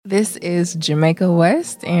This is Jamaica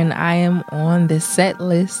West, and I am on the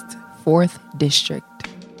SetList 4th District.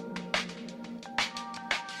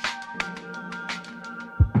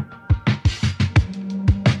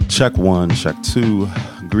 Check 1, check 2.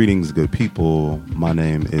 Greetings, good people. My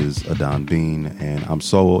name is Adan Bean, and I'm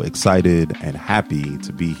so excited and happy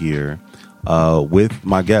to be here with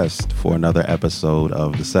my guest for another episode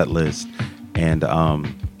of the SetList. And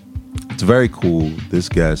it's very cool. This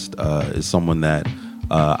guest is someone that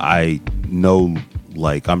I know,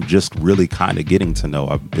 like, I'm just really kind of getting to know.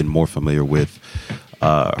 I've been more familiar with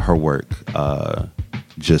her work,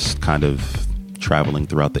 just kind of traveling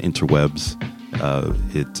throughout the interwebs.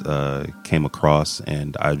 It came across,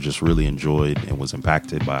 and I just really enjoyed and was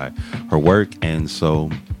impacted by her work. And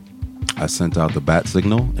so I sent out the bat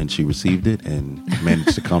signal, and she received it and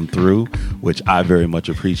managed to come through, which I very much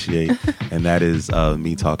appreciate. And that is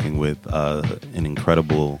me talking with an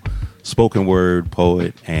incredible spoken word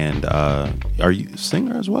poet. And are you a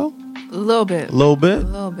singer as well? A little bit.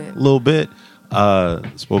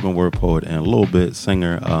 Spoken word poet and a little bit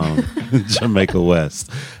singer, Jamaica West.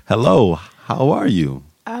 Hello, how are you?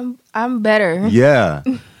 I'm better. Yeah,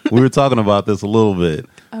 we were talking about this a little bit.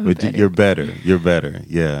 Better. You're better.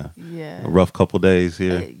 Yeah. Yeah. A rough couple days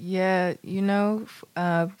here. Yeah,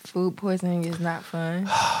 food poisoning is not fun.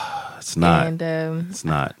 It's not. And it's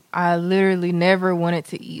not. I literally never wanted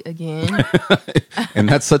to eat again. And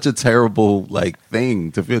that's such a terrible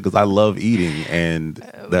thing to feel, because I love eating, and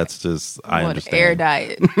that's just I understand. Air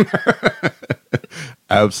diet.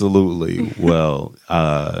 Absolutely. Well,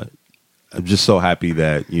 I'm just so happy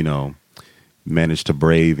that managed to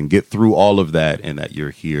brave and get through all of that, and that you're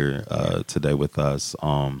here today with us.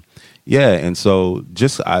 And so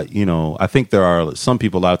just I think there are some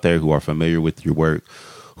people out there who are familiar with your work,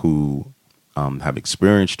 who have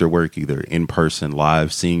experienced your work either in person,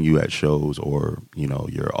 live, seeing you at shows, or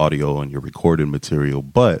your audio and your recorded material.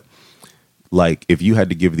 But if you had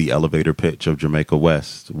to give the elevator pitch of Jamaica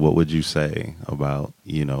West, what would you say about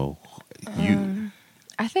you?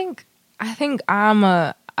 I think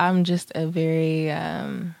I'm just a very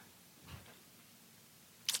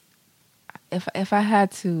if I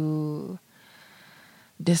had to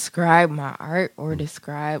describe my art or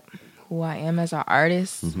describe who I am as an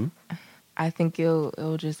artist, mm-hmm. I think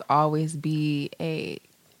it'll just always be a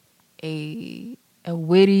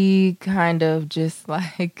witty kind of just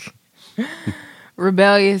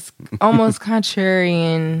rebellious, almost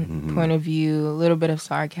contrarian mm-hmm. point of view, a little bit of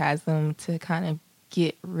sarcasm to kind of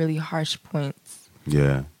get really harsh points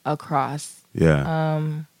across. Yeah.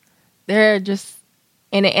 They're just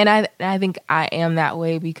and I think I am that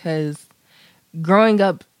way because growing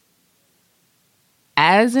up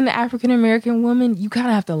as an African American woman, you kind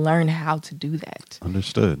of have to learn how to do that.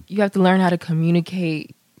 Understood. You have to learn how to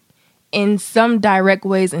communicate in some direct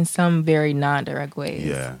ways and some very non-direct ways.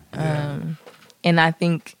 Yeah. And I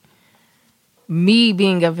think me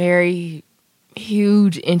being a very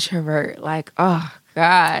huge introvert, oh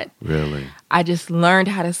God. Really? I just learned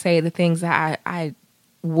how to say the things that I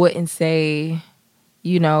wouldn't say,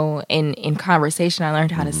 in conversation. I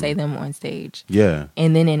learned how to say them on stage. Yeah.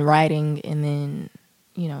 And then in writing, and then,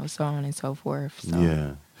 so on and so forth. So.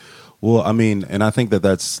 Yeah. Well, I mean, and I think that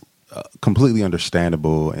that's completely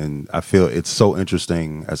understandable. And I feel it's so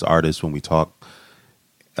interesting as artists when we talk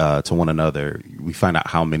to one another, we find out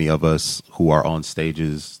how many of us who are on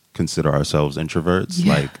stages consider ourselves introverts.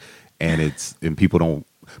 Yeah. And people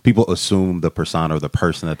assume the persona or the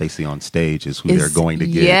person that they see on stage is who they're going to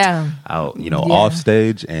get out, off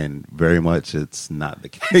stage. And very much it's not the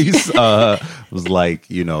case. It was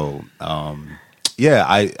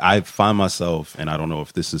I find myself, and I don't know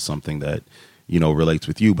if this is something that, relates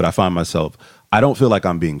with you, but I find myself, I don't feel like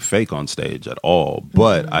I'm being fake on stage at all,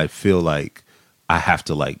 but mm-hmm. I feel like I have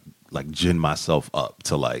to gin myself up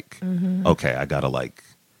to mm-hmm. okay, I gotta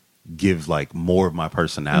give more of my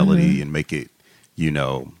personality mm-hmm. and make it,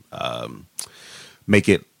 make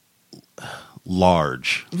it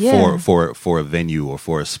large for a venue or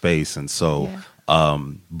for a space. And so,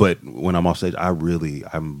 but when I'm off stage,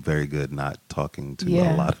 I'm very good not talking to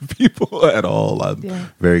a lot of people at all. I'm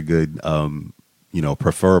very good,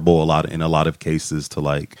 preferable in a lot of cases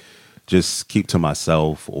to just keep to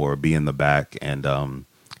myself or be in the back. And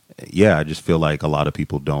I just feel like a lot of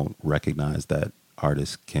people don't recognize that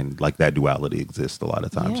artists can, that duality exists a lot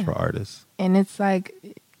of times for artists. And it's like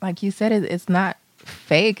you said, it's not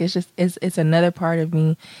fake. It's just, it's another part of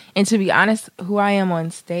me. And to be honest, who I am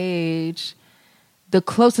on stage, the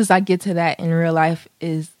closest I get to that in real life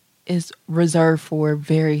is reserved for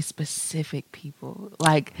very specific people.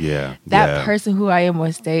 That person who I am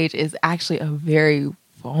on stage is actually a very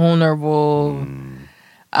vulnerable,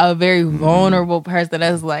 a very vulnerable person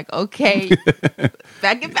that's like, okay,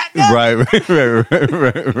 back it back up.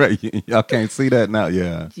 Right. Y'all can't see that now.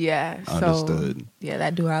 Yeah. Yeah. Understood. So, yeah,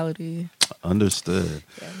 that duality. Understood.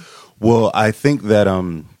 Yeah. Well, I think that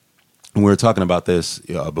when we were talking about this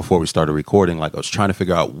before we started recording, like I was trying to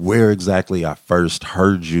figure out where exactly I first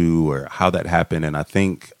heard you or how that happened. And I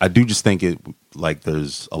do just think it like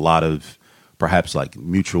there's a lot of perhaps like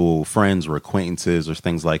mutual friends or acquaintances or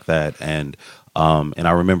things like that. And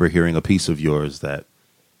I remember hearing a piece of yours that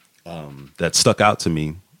stuck out to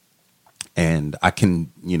me. And I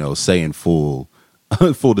can, say in full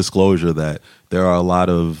disclosure that there are a lot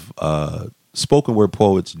of spoken word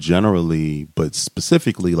poets generally, but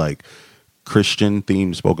specifically like Christian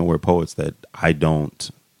themed spoken word poets that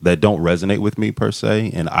don't resonate with me per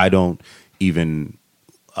se. And I don't even,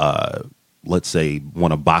 let's say,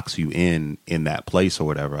 want to box you in that place or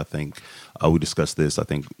whatever. I think we discussed this. I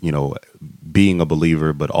think, being a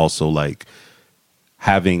believer, but also like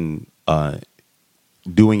having,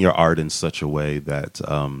 doing your art in such a way that,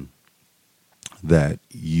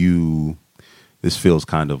 this feels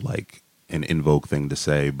kind of like an in vogue thing to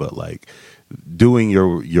say, but like doing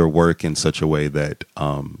your work in such a way that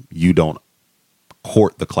you don't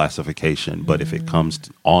court the classification, but if it comes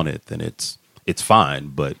on it, then it's fine,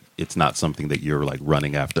 but it's not something that you're like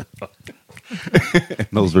running after.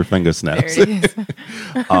 Those were finger snaps. There it is.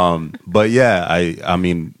 But yeah, I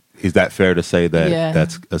mean, is that fair to say that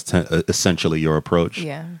that's essentially your approach?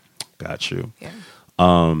 Yeah. Got you. Yeah.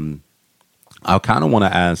 I kind of want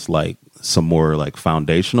to ask like some more like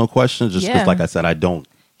foundational questions, just because, like I said, I don't.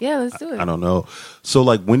 Yeah, let's do it. I don't know. So,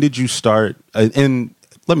 like, when did you start? And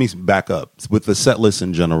let me back up with the set list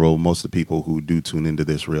in general. Most of the people who do tune into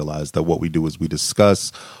this realize that what we do is we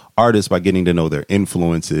discuss artists by getting to know their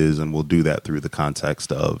influences, and we'll do that through the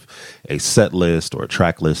context of a set list or a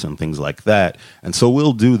track list and things like that. And so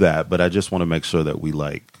we'll do that, but I just want to make sure that we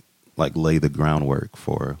like lay the groundwork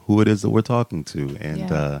for who it is that we're talking to.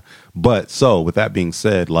 And but so with that being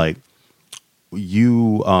said, like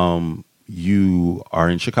you are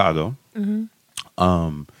in Chicago.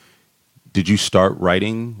 Mm-hmm. Did you start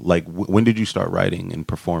writing? Like when did you start writing and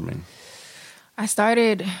performing? I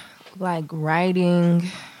started like writing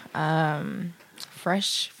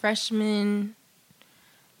freshman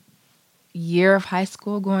year of high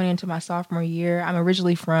school, going into my sophomore year. I'm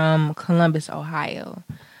originally from Columbus, Ohio.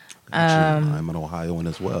 I'm an Ohioan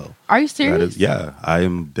as well. Are you serious? Yeah, I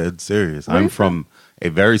am dead serious. I'm from a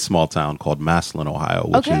very small town called Massillon, Ohio,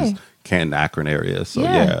 which is Canton, Akron area. So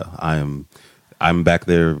yeah, I'm back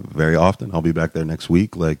there very often. I'll be back there next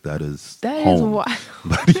week. Like that is home. Wild.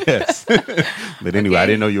 But yes. But anyway, I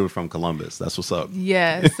didn't know you were from Columbus. That's what's up.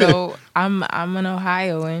 Yeah, so I'm an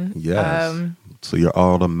Ohioan. Yes. So you're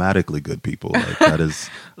automatically good people. Like that is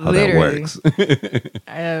how that works.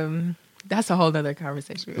 That's a whole nother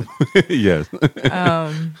conversation. Yes.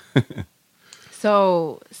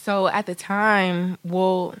 So at the time,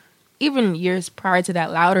 well, even years prior to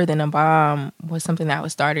that, Louder Than a Bomb was something that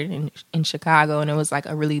was started in Chicago, and it was like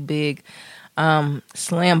a really big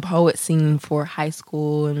slam poet scene for high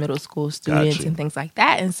school and middle school students and things like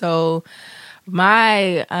that. And so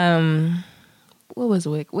my what was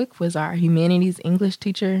Wick? Wick was our humanities English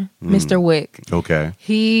teacher, Mr. Wick. Okay.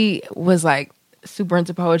 He was like super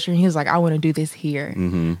into poetry, and he was like, I want to do this here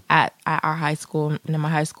at our high school. And my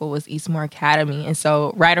high school was Eastmore Academy. And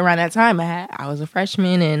so right around that time, I was a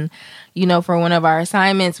freshman, and for one of our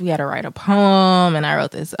assignments we had to write a poem, and I wrote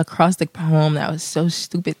this acrostic poem that was so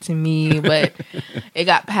stupid to me, but it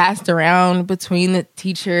got passed around between the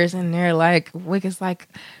teachers, and they're like, Wick is like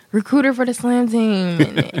recruiter for the slam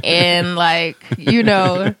team, and like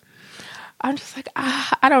I'm just like,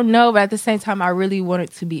 I don't know. But at the same time, I really wanted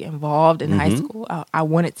to be involved in high school. I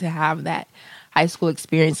wanted to have that high school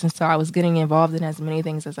experience. And so I was getting involved in as many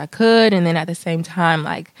things as I could. And then at the same time,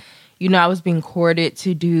 like, I was being courted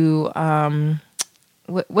to do,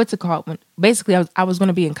 what's it called? Basically, I was going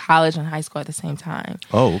to be in college and high school at the same time.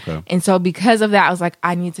 Oh, okay. And so because of that, I was like,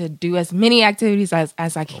 I need to do as many activities as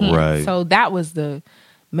I can. Right. So that was the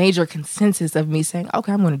major consensus of me saying,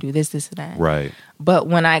 okay, I'm going to do this, and that. Right. But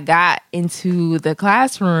when I got into the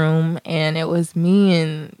classroom and it was me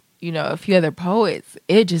and, a few other poets,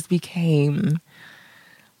 it just became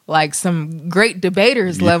like some great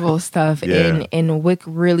debaters level stuff. Yeah. And Wick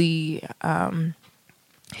really,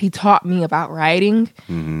 he taught me about writing,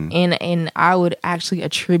 and I would actually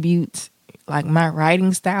attribute like my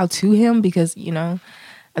writing style to him because, at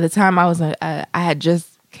the time I had just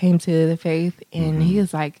came to the faith, and he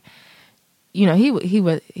was like, he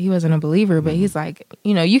wasn't a believer, but he's like,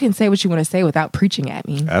 you can say what you want to say without preaching at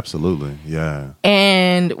me. Absolutely. Yeah.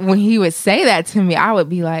 And when he would say that to me, I would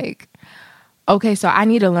be like, okay, so I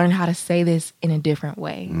need to learn how to say this in a different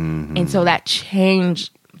way. And so that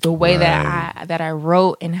changed the way that I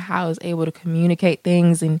wrote and how I was able to communicate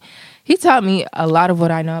things. And he taught me a lot of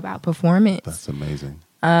what I know about performance. That's amazing.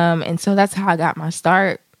 And so that's how I got my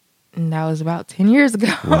start. And that was about 10 years ago.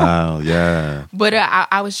 Wow, yeah. But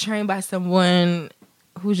I was trained by someone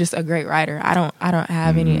who's just a great writer. I don't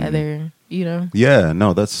have any other, Yeah,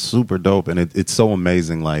 no, that's super dope. And it's so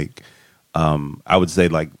amazing. Like, I would say,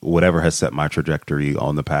 like, whatever has set my trajectory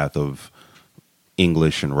on the path of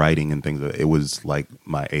English and writing and things, it was like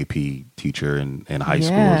my AP teacher in high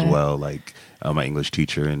school as well. Like, my English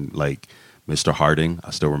teacher and like Mr. Harding,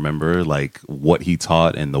 I still remember like what he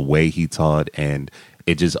taught and the way he taught, and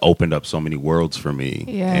it just opened up so many worlds for me.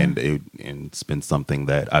 Yeah. And it's been something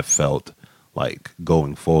that I felt like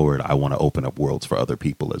going forward, I want to open up worlds for other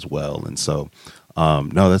people as well. And so,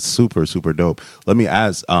 no, that's super, super dope. Let me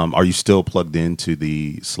ask, are you still plugged into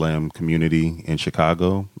the slam community in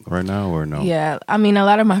Chicago right now or no? Yeah. I mean, a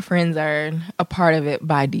lot of my friends are a part of it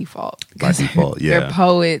by default. By default, yeah. They're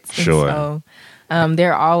poets. Sure. And so,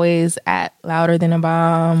 they're always at Louder Than a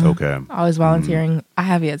Bomb. Okay. Always volunteering. I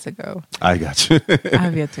have yet to go. I got you. I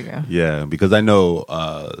have yet to go. Yeah, because I know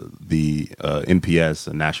the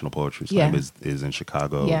NPS, National Poetry Slam, is in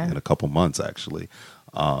Chicago in a couple months actually,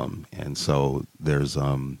 and so there's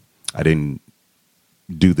I didn't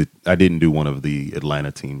do one of the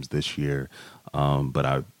Atlanta teams this year, but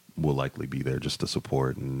I will likely be there just to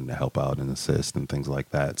support and help out and assist and things like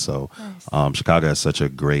that. So Nice. Chicago has such a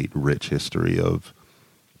great, rich history of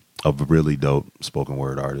really dope spoken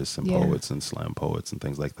word artists and poets and slam poets and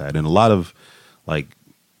things like that. And a lot of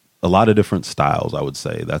different styles, I would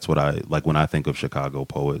say. That's what I like when I think of Chicago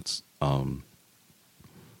poets. I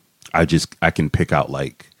can pick out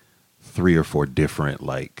like 3 or 4 different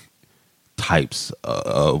like types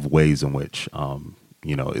of ways in which,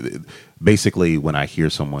 basically when I hear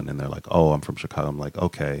someone and they're like, "Oh, I'm from Chicago," I'm like,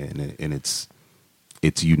 "Okay," and it's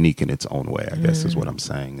unique in its own way, I guess is what I'm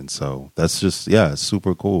saying. And so that's just,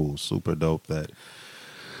 super cool, super dope that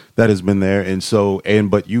has been there. And so,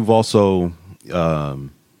 but you've also,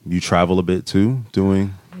 you travel a bit too,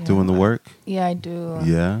 doing the work. Yeah, I do.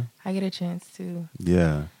 Yeah. I get a chance to.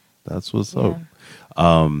 Yeah. That's what's up.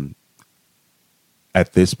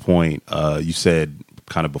 At this point, you said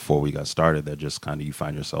kind of before we got started that just kind of you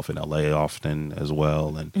find yourself in LA often as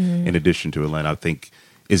well. And in addition to Atlanta, I think,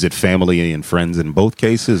 is it family and friends in both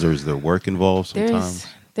cases, or is there work involved sometimes?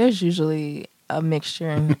 There's usually a mixture.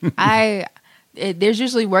 And there's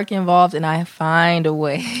usually work involved, and I find a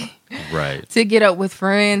way to get up with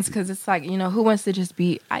friends, because it's like, who wants to just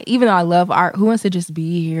be, even though I love art, who wants to just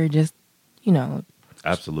be here just,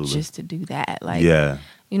 absolutely, just to do that. Like,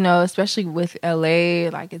 especially with LA,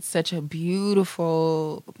 like it's such a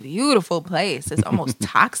beautiful, beautiful place. It's almost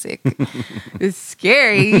toxic. It's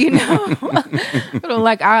scary, But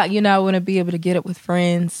like I want to be able to get up with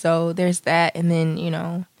friends. So there's that. And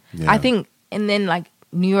then, I think, and then like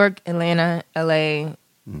New York, Atlanta, LA,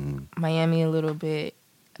 Miami a little bit.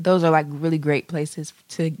 Those are like really great places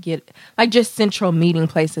to get, like just central meeting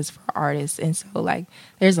places for artists. And so like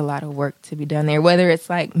there's a lot of work to be done there, whether it's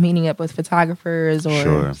like meeting up with photographers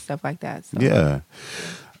or stuff like that. So. Yeah,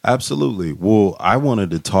 absolutely. Well, I wanted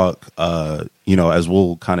to talk, as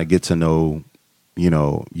we'll kind of get to know,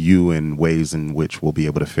 you in ways in which we'll be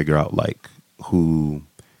able to figure out like who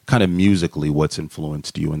kind of musically what's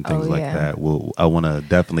influenced you and things like that. I want to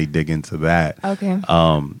definitely dig into that. Okay.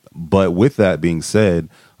 But with that being said,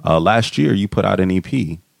 last year you put out an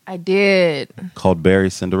EP. I did. Called Bury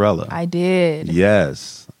Cinderella. I did.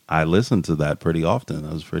 Yes. I listened to that pretty often.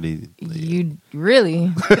 That was pretty... You really?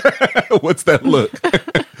 What's that look?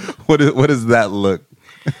 What is that look?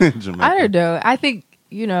 Jamaica? I don't know. I think,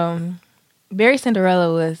 Bury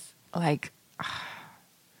Cinderella was like...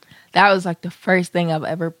 That was like the first thing I've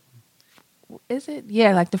ever... Is it?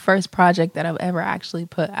 Yeah, like the first project that I've ever actually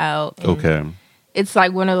put out. And okay. It's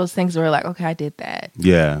like one of those things where like, okay, I did that.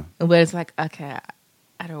 Yeah. But it's like, okay,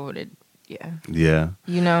 I don't want to... Yeah.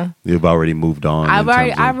 Yeah. You've already moved on. I've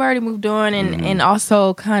already moved on, and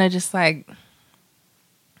also kind of just like,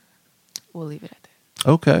 we'll leave it at that.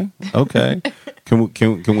 Okay.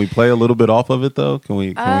 Can we play a little bit off of it though? Can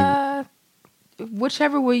we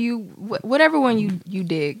whatever one you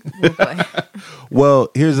dig, we'll play. Well,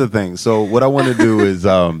 here's the thing. So what I want to do is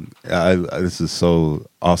this is so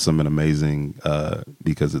awesome and amazing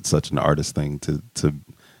because it's such an artist thing to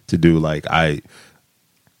do. Like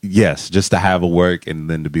just to have a work and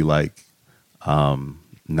then to be like,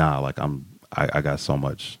 like I got so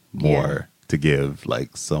much more to give.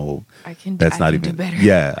 Like, so I can. That's not even do better.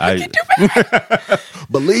 Yeah, I can do better.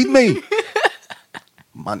 Believe me,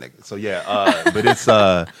 my nigga. So but it's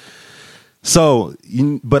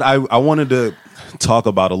but I wanted to talk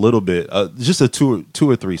about a little bit, just a two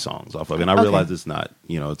or three songs off of it. And I realize it's not,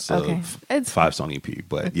 it's a 5-song EP,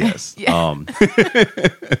 but yes.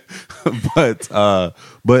 But I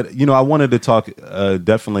wanted to talk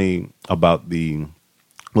definitely about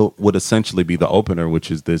what would essentially be the opener,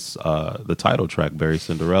 which is this the title track, Bury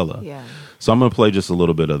Cinderella. Yeah. So I'm going to play just a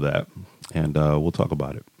little bit of that, and we'll talk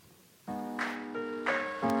about it.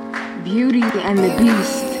 Beauty and the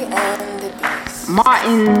Beast,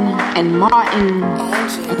 Martin and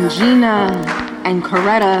Gina and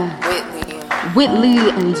Coretta, Whitley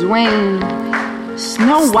and Dwayne,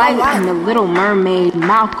 Snow White and the Little Mermaid,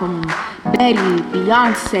 Malcolm, Betty,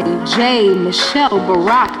 Beyonce, Jay, Michelle,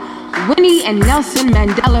 Barack, Winnie and Nelson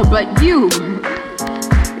Mandela. But you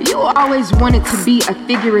always wanted to be a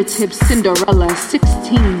figurative Cinderella,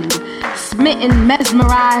 16, smitten,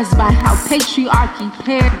 mesmerized by how patriarchy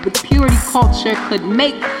paired with purity culture could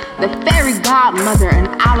make the fairy godmother, an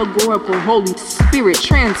allegorical Holy Spirit,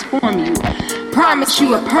 transform you. Promise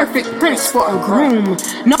you a perfect prince for a groom.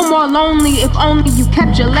 No more lonely if only you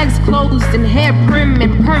kept your legs closed and hair prim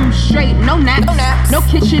and perm straight. No naps, no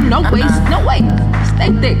kitchen, no waste, no wait.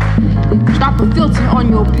 Stay thick. Drop a filter on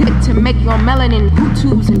your pit to make your melanin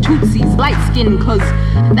Hutus and Tutsis light skin, cause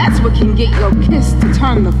that's what can get your kiss to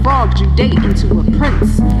turn the frogs you date into a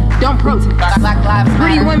prince. Don't protest. Black lives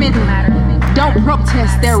Pretty women don't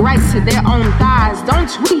protest their right to their own thighs. Don't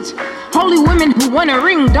tweet. Holy women who want a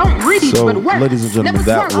ring don't read. So, but work. Ladies and gentlemen,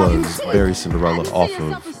 Never that was Bury Cinderella off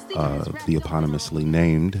of the eponymously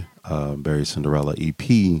named Bury Cinderella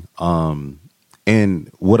EP.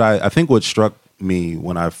 And what I think what struck me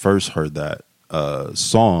when I first heard that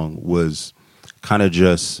song was kind of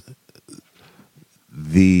just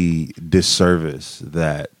the disservice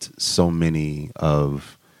that so many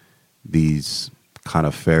of these kind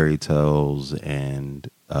of fairy tales and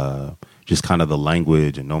just kind of the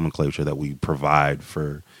language and nomenclature that we provide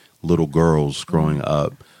for little girls growing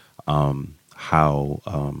up, how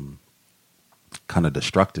kind of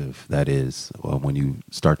destructive that is when you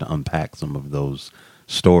start to unpack some of those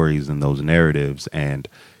stories and those narratives. And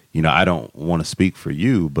I don't want to speak for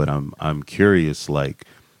you, but I'm curious, like,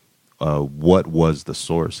 what was the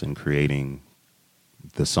source in creating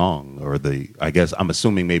the song, or I guess I'm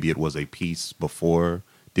assuming maybe it was a piece before.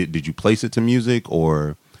 Did you place it to music,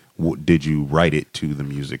 or did you write it to the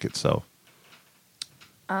music itself?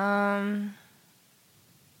 How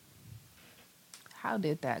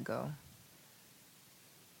did that go?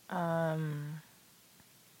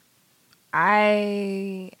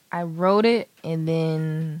 I wrote it, and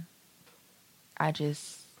then I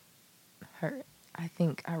just heard. I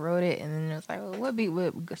think I wrote it, and then it was like, well, what beat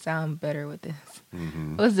would sound better with this?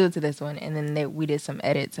 Mm-hmm. Let's do it to this one, and then we did some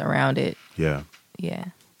edits around it. Yeah.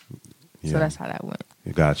 So that's how that went.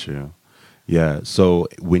 Got you. Yeah. So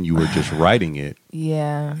when you were just writing it,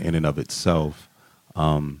 in and of itself,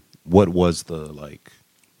 what was the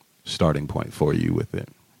starting point for you with it?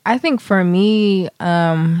 I think for me,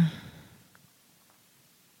 I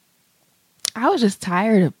was just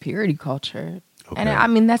tired of purity culture. Okay. And I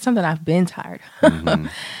mean, that's something I've been tired of. Mm-hmm.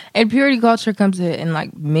 And purity culture comes in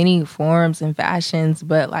many forms and fashions,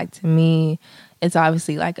 but to me, it's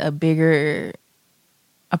obviously a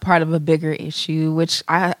part of a bigger issue, which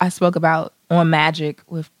I spoke about on Magic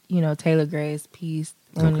with, Taylor Gray's piece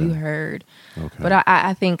when you heard. Okay. But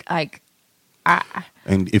I think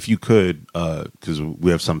and if you could, because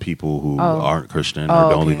we have some people who aren't Christian or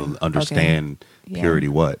don't even understand purity,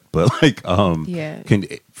 but can,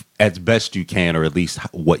 as best you can, or at least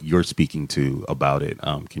what you're speaking to about it,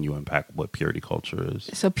 can you unpack what purity culture is?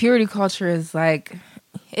 So purity culture is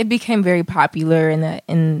it became very popular in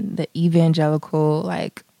the evangelical,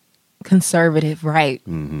 conservative, right,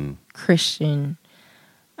 Christian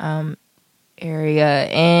area.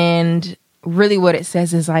 And really what it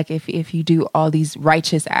says is if you do all these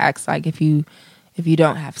righteous acts, if you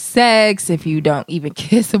don't have sex, if you don't even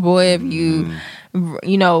kiss a boy, if you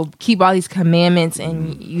keep all these commandments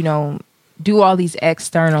and do all these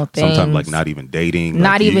external things, sometimes not even dating,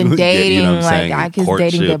 I kiss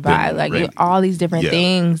dating goodbye, all these different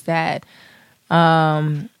things that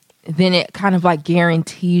then it kind of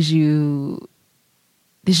guarantees you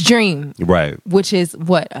this dream, right? Which is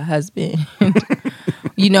what a husband,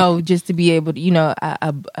 just to be able to,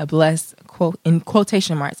 a blessed, quote in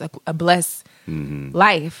quotation marks, a blessed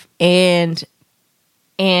life, and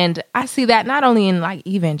I see that not only in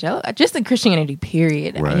evangelical, just in Christianity,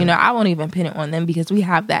 period. Right. I won't even pin it on them because we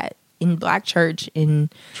have that in Black church, in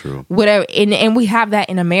True. whatever, and we have that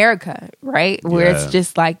in America, right? Where it's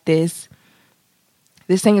just like this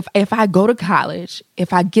thing. If I go to college,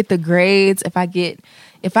 if I get the grades, if I get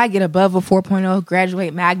above a 4.0,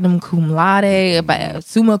 graduate magna cum laude, if I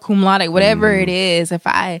summa cum laude, whatever it is, if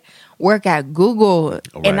I work at Google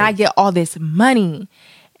and I get all this money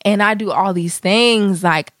and I do all these things,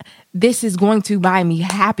 like, this is going to buy me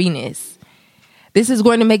happiness. This is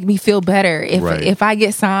going to make me feel better. If I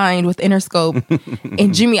get signed with Interscope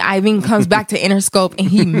and Jimmy Iovine comes back to Interscope and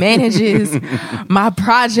he manages my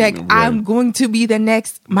project, I'm going to be the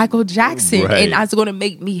next Michael Jackson. And it's going to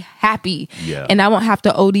make me happy. Yeah. And I won't have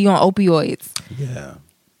to OD on opioids. Yeah.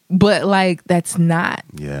 But like, that's not,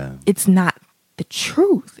 it's not the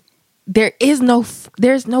truth. There's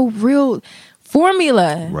no real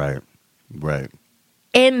formula. Right.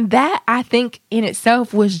 And that, I think, in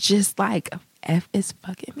itself was just like, F is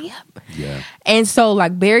fucking me up. Yeah. And so,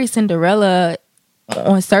 like, Bury Cinderella,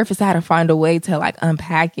 on surface, I had to find a way to, like,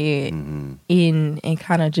 unpack it and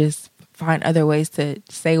kind of just find other ways to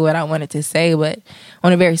say what I wanted to say. But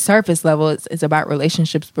on a very surface level, it's about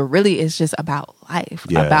relationships, but really it's just about life.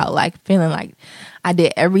 About, like, feeling like I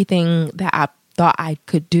did everything that I thought I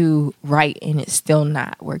could do right, and it's still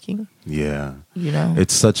not working. Yeah. You know?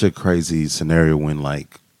 It's such a crazy scenario when,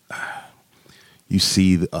 like, you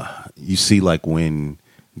see like when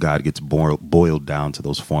God gets boiled down to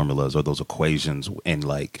those formulas or those equations, and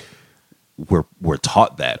like we're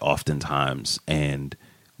taught that oftentimes and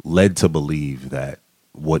led to believe that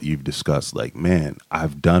what you've discussed, like, man,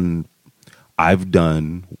 I've done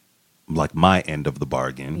like my end of the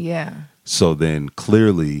bargain. Yeah. So then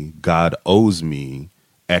clearly God owes me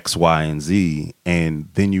X, Y, and Z. And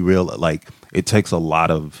then you realize, like, it takes a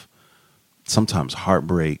lot of sometimes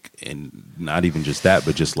heartbreak, and not even just that,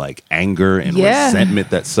 but just like anger and resentment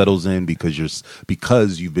that settles in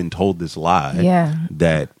because you've been told this lie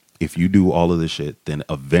that if you do all of this shit, then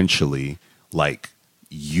eventually, like,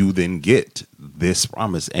 you then get this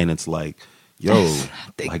promise. And it's like, yo,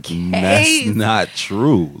 that's not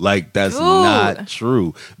true. Like, that's not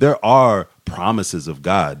true. There are promises of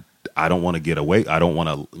God. I don't want to get away. I don't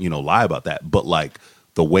want to, lie about that. But like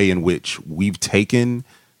the way in which we've taken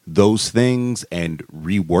those things and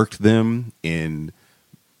reworked them in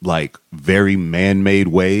like very man-made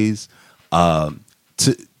ways,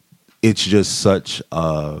 it's just such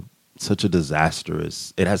a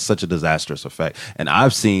disastrous. It has such a disastrous effect. And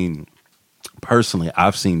I've seen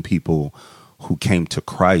people who came to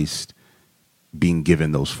Christ being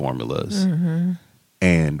given those formulas,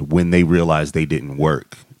 and when they realize they didn't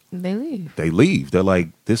work, they leave. They're like,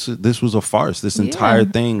 this was a farce. This entire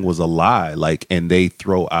thing was a lie. Like, and they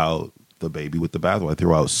throw out the baby with the bathwater. They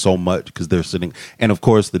throw out so much because they're sitting. And of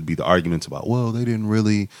course, there'd be the arguments about, well, they didn't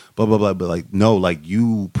really blah blah blah. But like, no, like,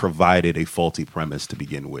 you provided a faulty premise to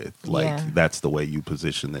begin with. Like, that's the way you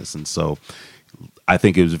position this. And so, I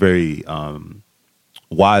think it was very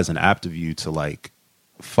wise and apt of you to like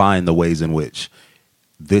find the ways in which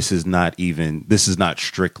this is not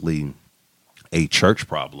strictly a church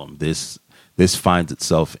problem. This finds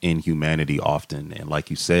itself in humanity often. And like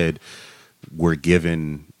you said, we're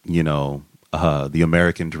given, the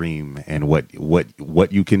American dream and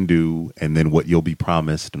what you can do, and then what you'll be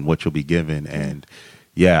promised and what you'll be given. And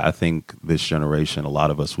I think this generation, a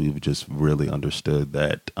lot of us, we've just really understood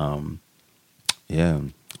that,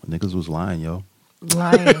 niggas was lying, yo.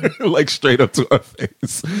 Lying. Like, straight up to our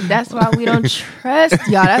face. That's why we don't trust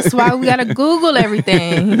y'all. That's why we gotta Google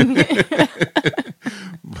everything.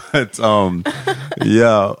 But so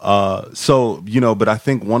but I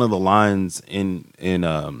think one of the lines in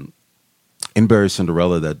Bury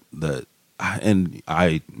Cinderella that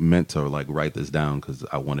I meant to like write this down because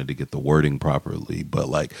I wanted to get the wording properly, but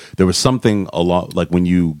like there was something along, like when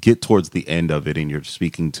you get towards the end of it and you're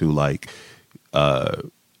speaking to like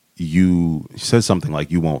you said something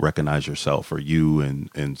like you won't recognize yourself, or you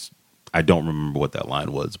and I don't remember what that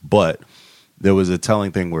line was, but there was a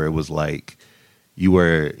telling thing where it was like you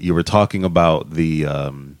were talking about the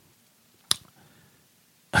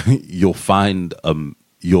you'll find a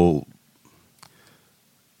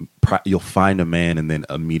man and then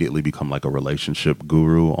immediately become like a relationship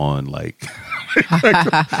guru on like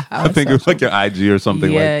I think it was like your IG or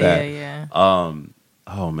something like that.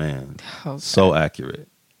 Oh man, so accurate.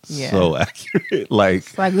 Yeah. So accurate. Like,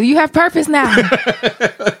 it's like, well, you have purpose now.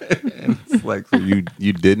 It's like, so you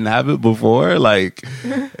didn't have it before. Like,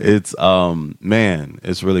 it's man,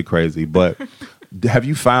 it's really crazy. But have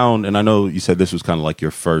you found? And I know you said this was kind of like your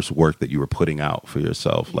first work that you were putting out for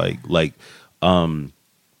yourself. Like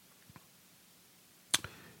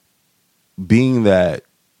being that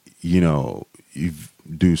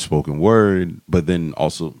do spoken word, but then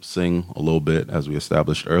also sing a little bit, as we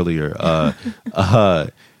established earlier.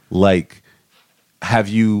 Like, have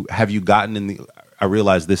you gotten in the? I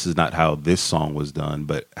realize this is not how this song was done,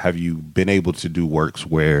 but have you been able to do works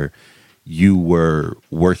where you were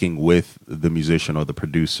working with the musician or the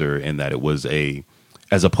producer, and that it was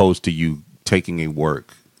as opposed to you taking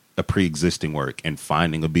a pre-existing work and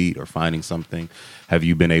finding a beat or finding something? Have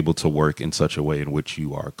you been able to work in such a way in which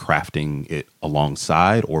you are crafting it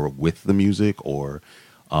alongside or with the music or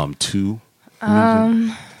to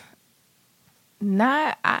music?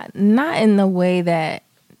 Not in the way that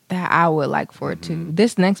I would like for it to.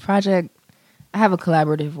 This next project, I have a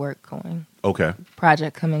collaborative work going. Okay.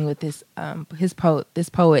 Project coming with this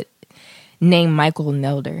poet named Michael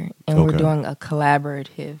Nelder, and we're doing a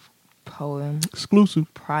collaborative poem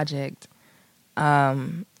exclusive project.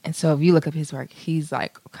 And so if you look up his work, he's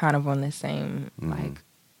like kind of on the same like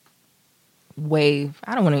wave.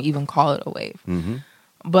 I don't want to even call it a wave.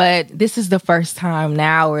 But this is the first time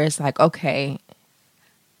now where it's like, okay,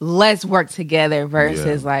 let's work together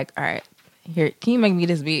versus like, all right, here, can you make me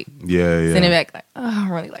this beat? Yeah. Send it back. Like, oh, I don't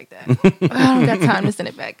really like that. I don't got time to send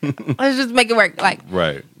it back. Let's just make it work. Like,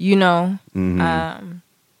 right. You know?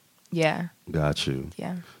 Yeah. Got you.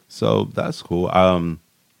 Yeah. So that's cool.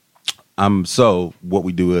 So what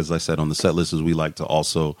we do, as I said on the set list, is we like to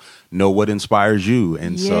also know what inspires you.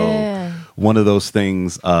 And so one of those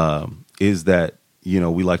things is that, you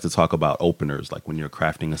know, we like to talk about openers. Like when you're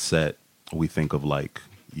crafting a set, we think of like,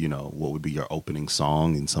 you know, what would be your opening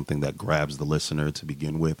song and something that grabs the listener to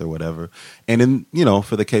begin with or whatever. And in, you know,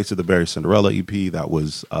 for the case of the Bury Cinderella EP, that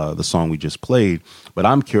was the song we just played. But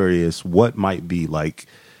I'm curious, what might be like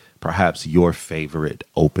perhaps your favorite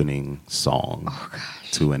opening song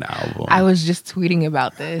to an album? I was just tweeting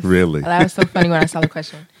about this. Really? That was so funny when I saw the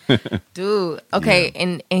question. Dude,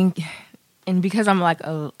 okay, and because I'm like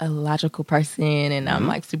a logical person and I'm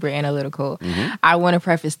like super analytical, I want to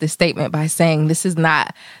preface this statement by saying this is my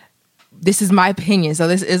opinion, so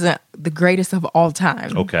this isn't the greatest of all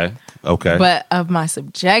time. Okay. But of my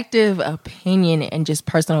subjective opinion and just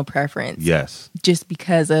personal preference. Yes. Just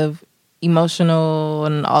because of emotional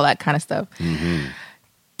and all that kind of stuff.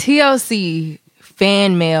 TLC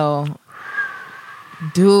fan mail,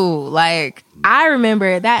 dude, like I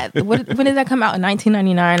remember that. When did that come out? In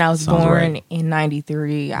 1999. I was born in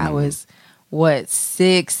 93. I was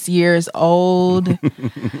 6 years old,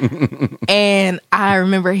 and I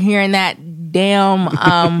remember hearing that damn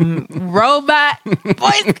robot voice.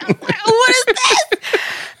 Like, what is this?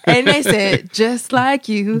 And they said, just like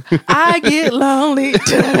you, I get lonely.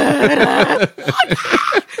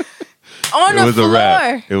 On the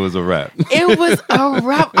floor. It was a rap. It was a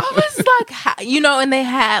rap. I was like, you know, and they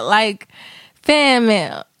had like fan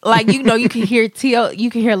mail. Like, you know, you can hear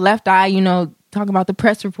Left Eye, you know, talking about the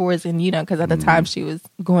press reports, and, you know, because at the time she was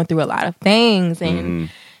going through a lot of things, and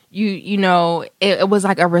you know, it was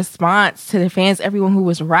like a response to the fans, everyone who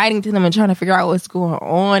was writing to them and trying to figure out what's going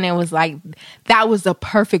on. It was like, that was the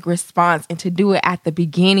perfect response. And to do it at the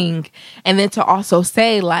beginning, and then to also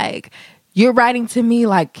say like, you're writing to me,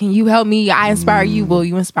 like, can you help me? I inspire you. Will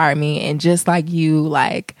you inspire me? And just like you,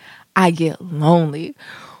 like, I get lonely.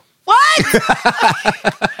 What?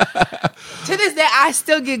 To this day, I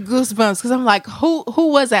still get goosebumps because I'm like, who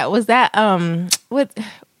was that? Was that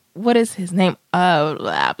what is his name?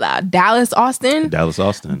 Blah blah. Dallas Austin, dude.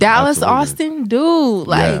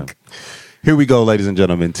 Like, yeah. Here we go, ladies and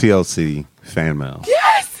gentlemen. TLC fan mail.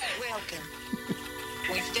 Yes. Welcome.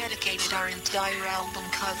 We've dedicated our entire album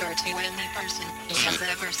cover to any person who has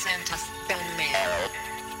ever sent us fan mail.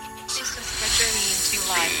 This is the journey into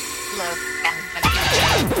life, love, and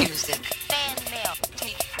music. Fan mail.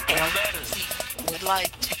 TLC would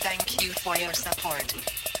like to thank you for your support.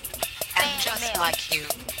 And just like you,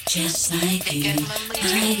 I get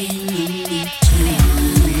lonely too.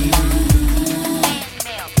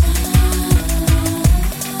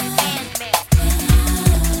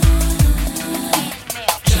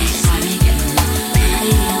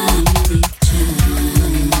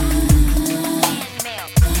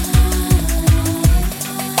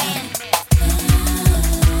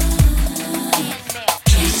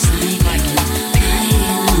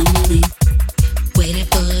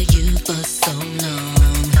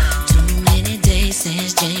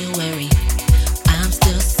 January, I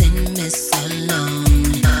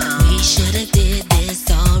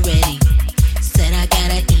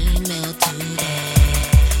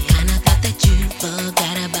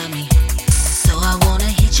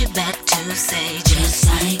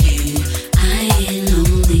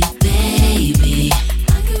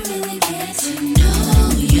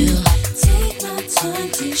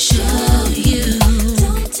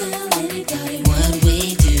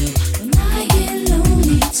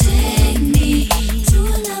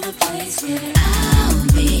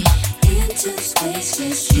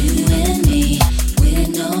you and me with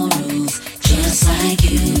no rules, just like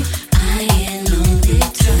you. I ain't lonely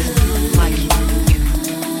too. Like you.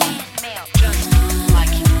 Just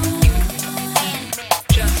like you.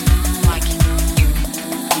 Just like you.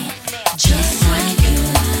 Just like you.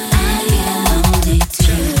 I ain't lonely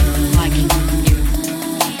too. Like you.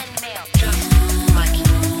 Just like you.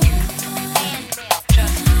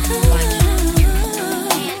 Just like you.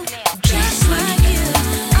 Just like you.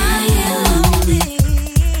 I ain't lonely.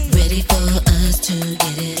 Ready for us to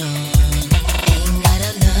get it on. Ain't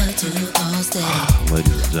gotta love to all stay.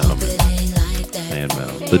 Ladies and gentlemen, It ain't like that. fan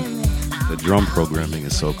mail. The drum programming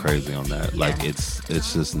is so crazy on that. Like it's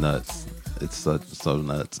just nuts. It's so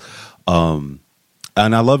nuts. And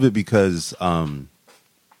I love it because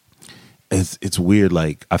it's weird.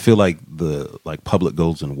 Like I feel like the public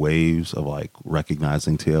goes in waves of like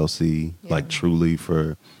recognizing TLC like truly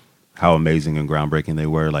for how amazing and groundbreaking they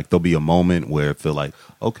were. Like there'll be a moment where it feel like,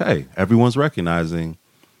 okay, everyone's recognizing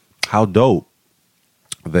how dope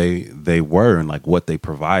they were and like what they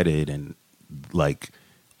provided and like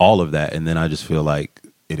all of that. And then I just feel like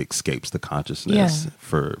it escapes the consciousness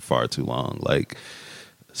for far too long. Like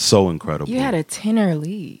so incredible. You had a tenor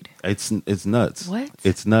lead. It's nuts. What?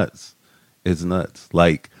 It's nuts.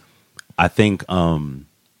 Like I think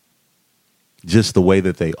just the way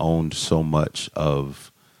that they owned so much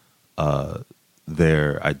of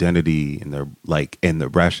their identity and their like and their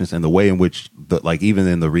brashness and the way in which even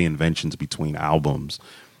in the reinventions between albums,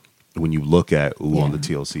 when you look at on the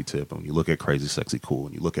TLC tip and when you look at Crazy Sexy Cool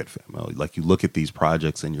and you look at Family, like you look at these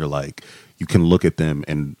projects and you're like, you can look at them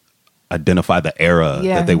and identify the era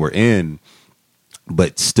that they were in,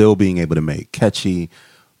 but still being able to make catchy,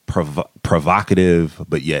 provocative,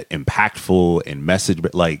 but yet impactful and message.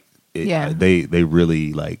 But like, they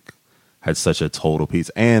really like had such a total piece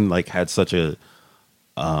and like had such a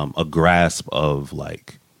grasp of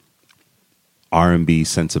like R&B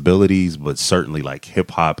sensibilities, but certainly like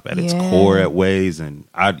hip hop at its core at ways. And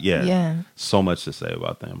so much to say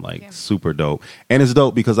about them. Like super dope. And it's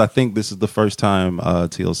dope because I think this is the first time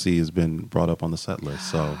TLC has been brought up on the set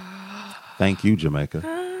list. So thank you, Jamaica.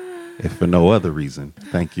 If for no other reason,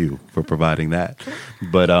 thank you for providing that.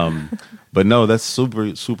 But no, that's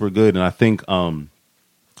super, super good. And I think,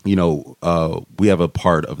 we have a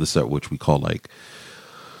part of the set which we call like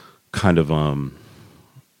kind of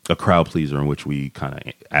a crowd pleaser, in which we kind of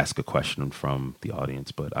ask a question from the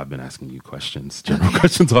audience. But I've been asking you questions, general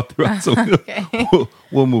questions all throughout. So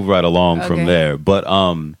we'll move right along from there. But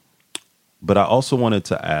I also wanted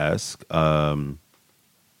to ask that,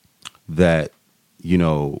 I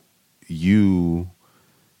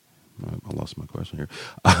lost my question here.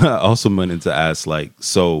 I also wanted to ask, like,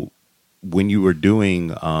 so when you were doing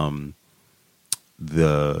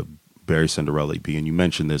the Bury Cinderella EP, and you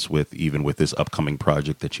mentioned this with this upcoming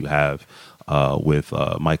project that you have with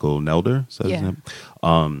Michael Nelder, his name?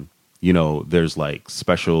 There's like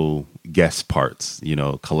special guest parts,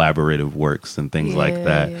 collaborative works and things like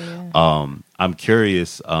that. I'm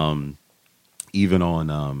curious, even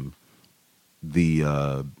on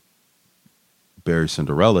the Bury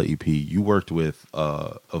Cinderella EP, you worked with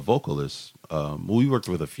a vocalist. We worked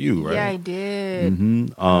with a few, right? Yeah, I did.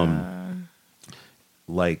 Mm-hmm.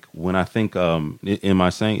 Like when I think, am I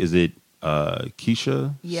saying, is it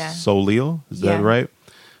Keisha Soleo? Is that right?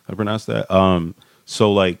 I pronounced that.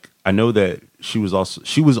 So like, I know that she was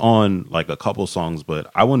on like a couple songs,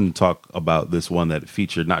 but I wanted to talk about this one that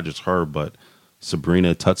featured not just her, but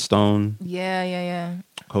Sabrina Touchstone. Yeah.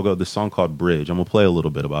 Kogo, this song called Bridge. I'm gonna play a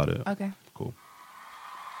little bit about it. Okay. Cool.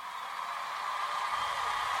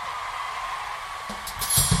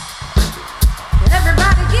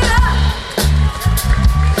 Everybody get up.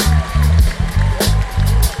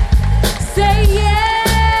 Say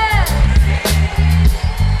yeah.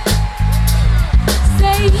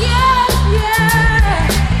 Say yeah, yeah.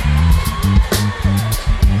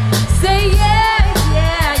 Say yeah,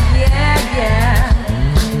 yeah, yeah, yeah.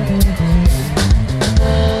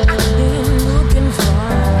 I've been looking for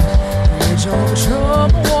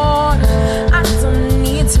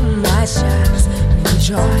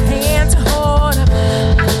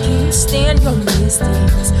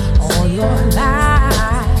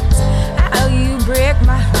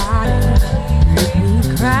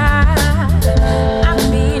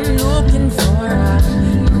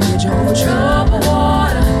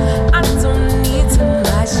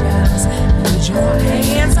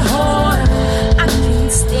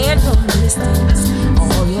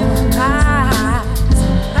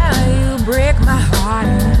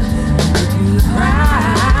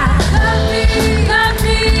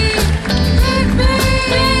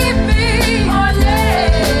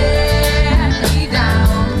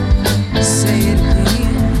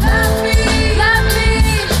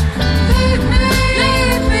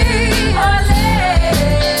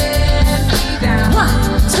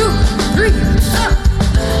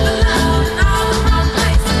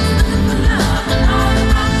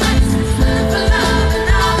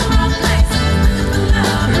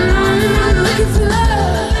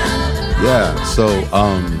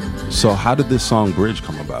So how did this song Bridge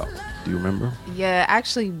come about? Do you remember? Yeah,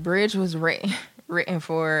 actually, Bridge was written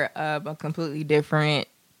for a completely different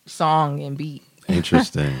song and beat.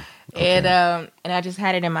 Interesting. Okay. And I just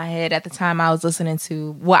had it in my head at the time. I was listening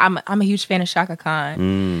to. Well, I'm a huge fan of Shaka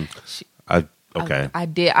Khan. I hear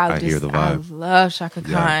the vibe. I love Shaka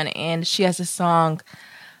Khan, and she has a song.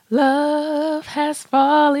 Love has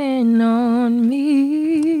fallen on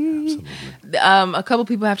me. Absolutely. A couple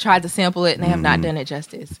people have tried to sample it and they have not done it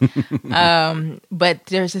justice. But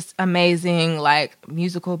there's this amazing like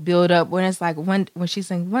musical build up when it's like when she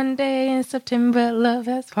sings "One day in September, love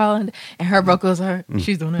has fallen," and her vocals are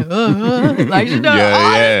she's doing it like she's doing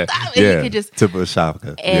all this stuff. And you could just typical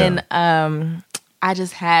Shaka. And I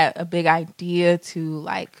just had a big idea to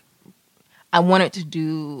like I wanted to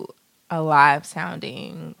do a live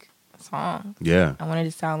sounding song. Yeah. I wanted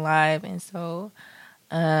to sound live, and so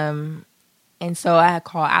I had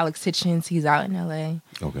called Alex Hitchens. He's out in LA.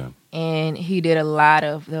 Okay. And he did a lot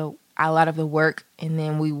of the work, and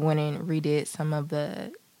then we went and redid some of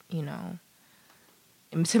the, to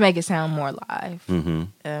make it sound more live.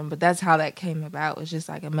 Mm-hmm. But that's how that came about. It was just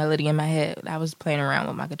like a melody in my head. I was playing around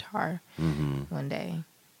with my guitar one day.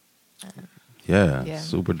 Yeah,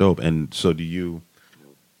 super dope. And so do you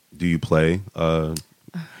play the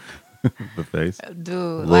bass? Dude,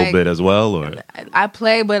 a little bit as well, or I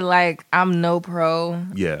play, but like I'm no pro.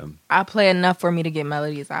 Yeah, I play enough for me to get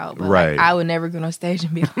melodies out, but right. Like, I would never go on stage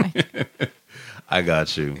and be like, I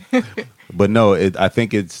got you. But no, I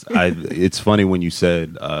think it's funny when you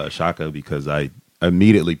said Shaka, because I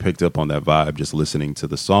immediately picked up on that vibe just listening to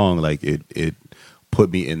the song. Like it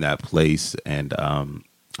put me in that place, and I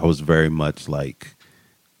was very much like.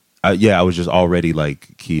 I was just already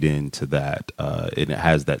like keyed into that, and it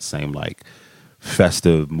has that same like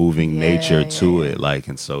festive, moving nature to it, like,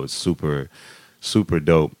 and so it's super, super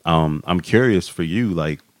dope. I'm curious for you,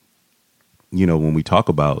 like, when we talk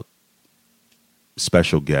about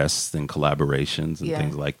special guests and collaborations and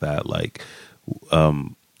things like that, like,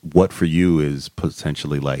 what for you is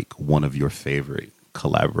potentially like one of your favorite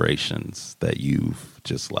collaborations that you've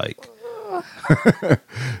just like.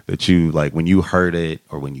 That you like when you heard it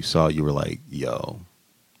or when you saw it, you were like, yo,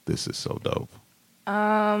 this is so dope.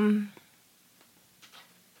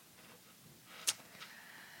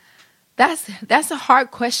 That's a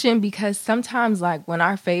hard question, because sometimes like when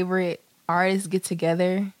our favorite artists get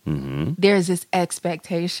together, there's this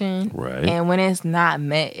expectation, right? And when it's not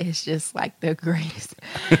met, it's just like the greatest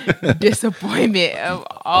disappointment of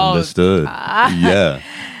all. Understood. Yeah.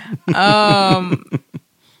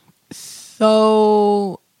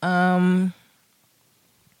 So, I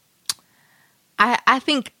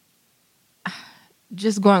think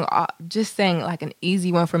just saying like an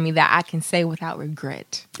easy one for me that I can say without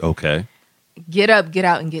regret. Okay. Get up, get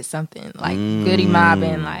out, and get something. Like Goody Mob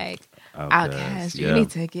and like Outkast. You need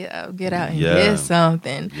to get up, get out, and get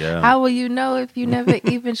something. Yeah. How will you know if you never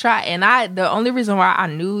even try? And the only reason why I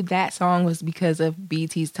knew that song was because of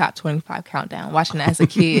BET's Top 25 Countdown, watching that as a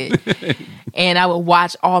kid. And I would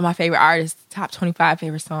watch all my favorite artists' top 25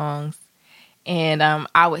 favorite songs. And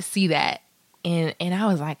I would see that. And I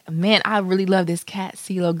was like, man, I really love this cat,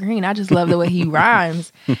 CeeLo Green. I just love the way he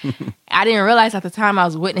rhymes. I didn't realize at the time I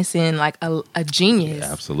was witnessing like a genius.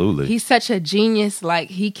 Yeah, absolutely. He's such a genius.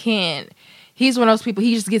 Like he's one of those people,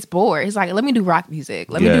 he just gets bored. He's like, let me do rock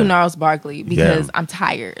music. Let me do Gnarls Barkley because I'm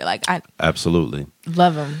tired. Like I absolutely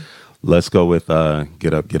love him. Let's go with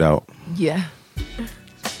Get Up, Get Out. Yeah.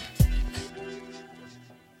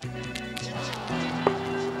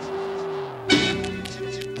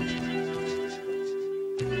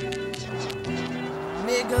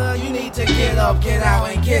 You need to get up, get out,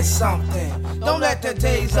 and get something. Don't let the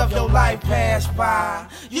days of your life pass by.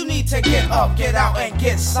 You need to get up, get out, and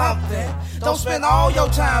get something. Don't spend all your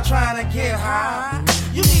time trying to get high.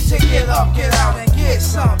 You need to get up, get out, and get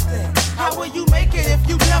something. How will you make it if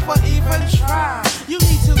you never even try? You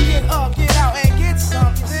need to get up, get out, and get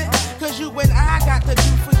something. Cause you and I got to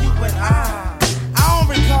do for you and I don't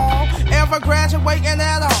recall ever graduating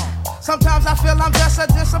at all. Sometimes I feel I'm just a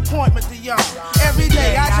disappointment to y'all. Every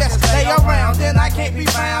day I just lay around, then I can't be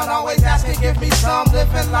found. Always asking, give me some,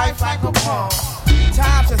 living life like a bum.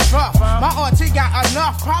 Times is rough, my auntie got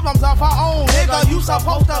enough problems of her own. Nigga, you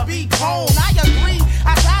supposed to be grown. I agree,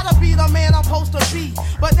 I try to be the man I'm supposed to be,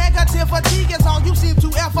 but negativity is all you seem to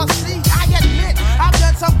ever see. I admit, I've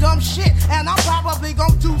done some dumb shit, and I'm probably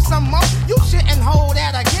gonna do some more. You shouldn't hold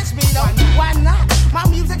that against me though. Why not? My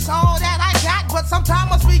music's all that I got, but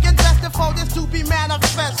sometimes we get destined for this to be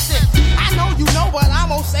manifested. I know you know, but I'm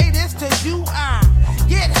gonna say this to you. I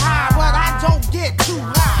get high, but I don't get too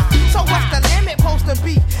high. So what's the limit supposed to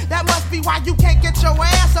be? That must be why you can't get your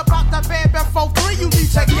ass up out the bed before 3. You need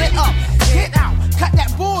to get up, get out, cut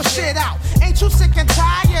that bullshit out. Ain't you sick and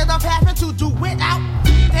tired of having to do without?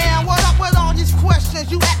 Damn, what up with all these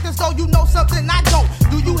questions? You act as though you know something I don't.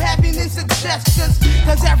 Do you have any suggestions?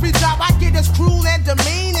 Cause every job I get is cruel and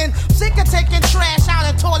demeaning. Sick of taking trash out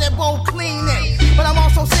and toilet bowl cleaning. But I'm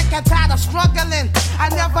also sick and tired of struggling. I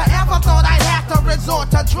never ever thought I'd have to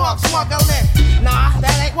resort to drug smuggling. Nah,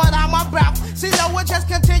 that ain't what I'm about. See, no one just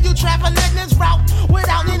continue traveling this route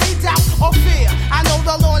without any doubt or fear. I know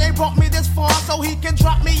the Lord ain't brought me this far so he can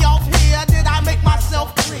drop me off here. Did I make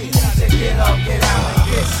myself clear? You got to get up, get out,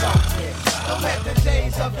 and get something. Don't let the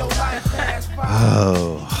days of your life pass by.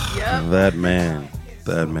 Oh, yep. that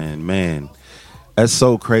man. That's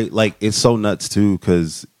so crazy. Like, it's so nuts too,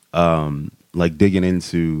 because like digging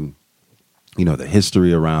into, you know, the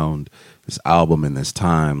history around this album and this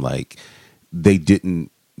time, like they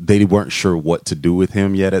weren't sure what to do with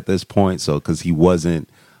him yet at this point. So, because he wasn't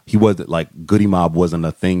like Goody Mob wasn't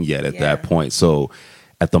a thing yet at that point. So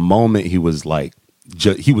at the moment he was like,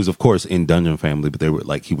 he was of course in Dungeon Family, but they were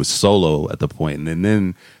like, he was solo at the point. And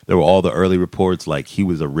then there were all the early reports like he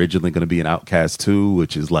was originally going to be an Outkast too,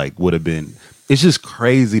 which is like, would have been, it's just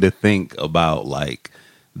crazy to think about like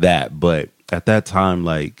that. But at that time,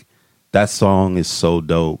 like that song is so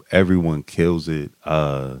dope. Everyone kills it.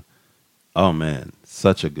 Oh man,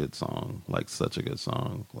 such a good song. Like such a good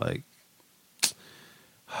song. Like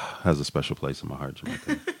has a special place in my heart,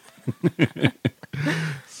 Jamaica.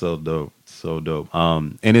 So dope. So dope.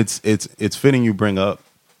 And it's fitting you bring up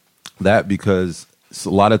that because a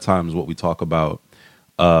lot of times what we talk about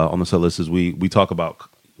on the set list is we talk about,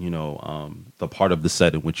 you know, the part of the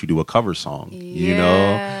set in which you do a cover song, you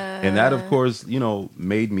know, and that of course, you know,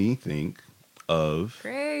 made me think of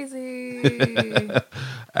Crazy.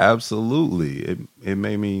 Absolutely. It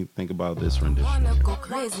made me think about this rendition. Don't go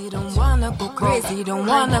crazy, don't wanna go crazy, don't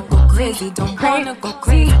wanna go crazy, don't wanna go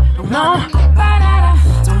crazy, don't wanna go ba-da-da.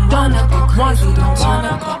 Don't wanna go crazy, don't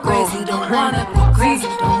wanna go crazy, don't wanna go crazy,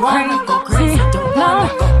 don't wanna go crazy, don't wanna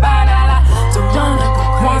go ba-da-da. Don't wanna go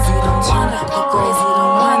crazy, don't wanna go crazy,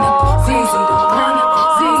 don't wanna go crazy, don't wanna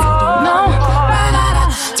go crazy, don't wanna go ba-da-da.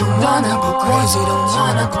 Don't wanna go crazy, don't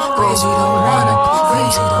wanna go crazy, don't wanna go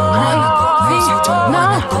crazy, don't wanna go crazy, don't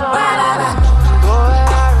wanna go ba-da-da. Boy,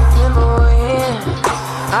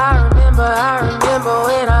 I remember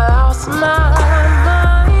when I lost my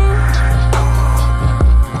mind.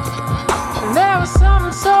 And there was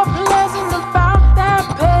something so pleasant about that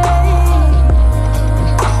pain.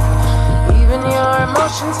 Even your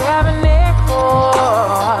emotions have an echo.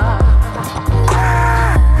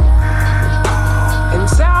 And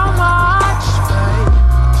so much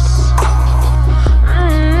space.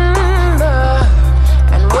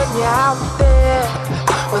 And when you're out there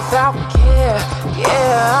without care,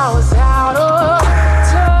 yeah, I was out of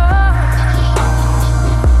touch.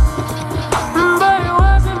 But it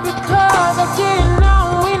wasn't because I didn't know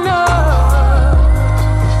enough.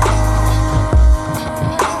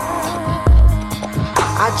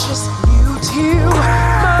 I just knew too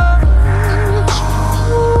much.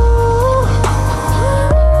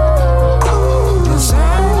 Cause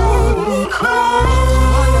I'm crazy.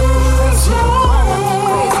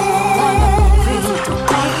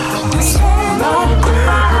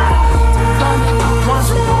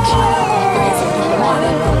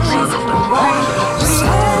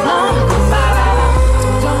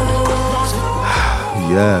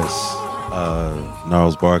 Yes.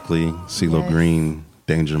 Gnarls Barkley, CeeLo Green,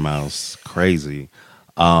 Danger Mouse, crazy.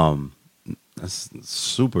 That's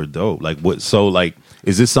super dope. Like what? So like,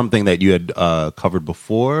 is this something that you had covered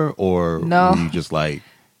before, or no? Were you just like,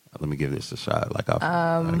 let me give this a shot. Like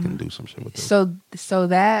I can do some shit with this. So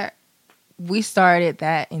that we started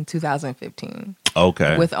that in 2015.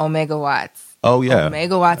 Okay. With Omega Watts. Oh yeah,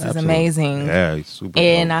 Omega Watts is amazing. Yeah, he's super.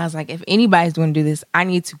 And dope. I was like, if anybody's going to do this, I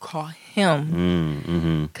need to call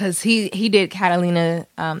him because he did Catalina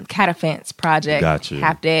Catafant's project, Gotcha.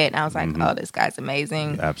 Half Dead, and I was like, oh, this guy's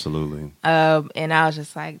amazing. Absolutely. And I was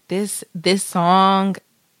just like, this song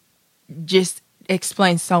just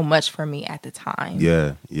explains so much for me at the time.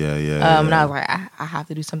 Yeah. And I was like, I have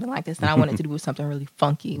to do something like this, and I wanted to do something really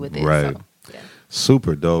funky with it. Right. So, yeah.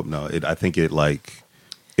 Super dope. No, I think it like.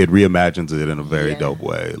 It reimagines it in a very dope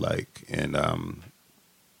way, like, and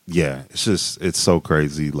yeah, it's so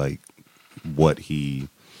crazy, like what they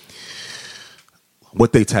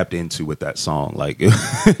tapped into with that song, like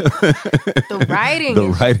the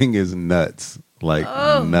writing is nuts, like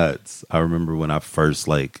nuts. I remember when I first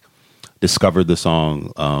like discovered the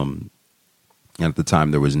song, and at the time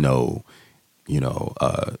there was no,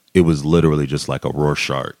 it was literally just like a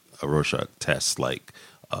Rorschach test, like.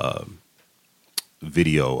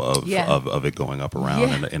 video of it going up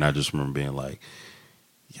around, and I just remember being like,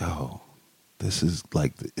 yo, this is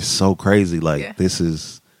like, it's so crazy. Like this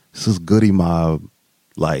is Goody Mob,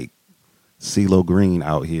 like CeeLo Green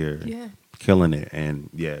out here killing it. And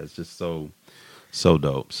yeah, it's just so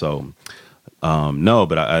dope. So no,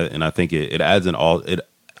 but I think it adds it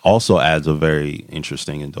also adds a very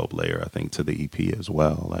interesting and dope layer, I think, to the EP as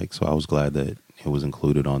well. Like, so I was glad that it was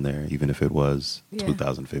included on there, even if it was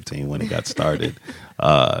 2015 when it got started.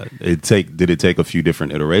 Did it take a few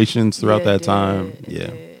different iterations throughout that time?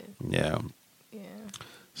 Yeah.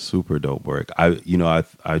 Super dope work.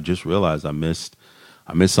 I just realized I missed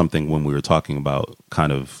something when we were talking about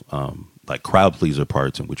kind of like crowd pleaser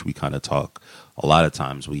parts, in which we kind of talk. A lot of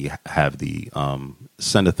times we have the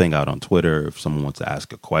send a thing out on Twitter if someone wants to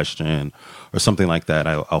ask a question or something like that.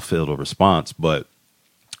 I'll field a response. But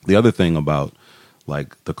the other thing about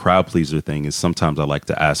like the crowd pleaser thing is sometimes I like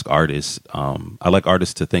to ask artists. I like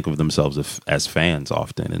artists to think of themselves as fans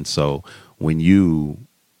often. And so when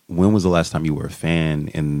was the last time you were a fan,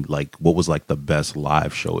 and like what was like the best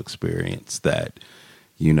live show experience that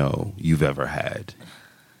you've ever had?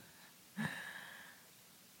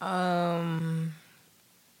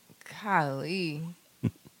 Golly.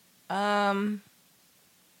 When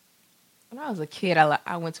I was a kid,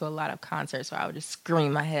 I went to a lot of concerts, so I would just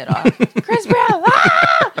scream my head off. Chris Brown!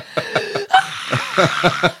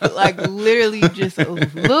 Like literally just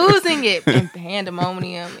losing it in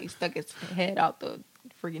pandemonium. He stuck his head out the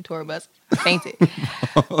freaking tour bus. I fainted.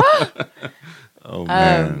 Oh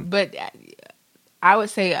man! But I would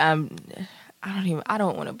say I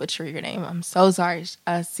don't want to butcher your name. I'm so sorry.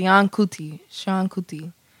 Sean Kuti.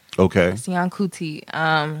 Okay. Sean Kuti.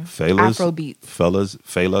 Afrobeat.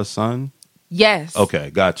 Fela's son? Yes. Okay,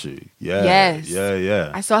 got you. Yeah. Yes.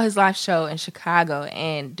 Yeah. I saw his live show in Chicago,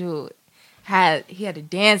 and dude, he had a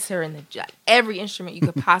dancer and every instrument you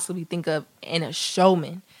could possibly think of, and a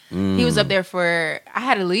showman. He was up there I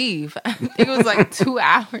had to leave. I think it was like 2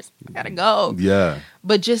 hours. I gotta go. Yeah.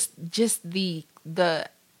 But just the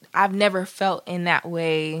I've never felt in that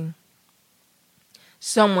way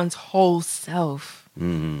someone's whole self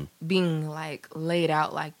being like laid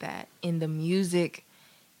out like that in the music,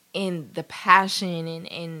 in the passion,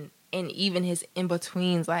 and even his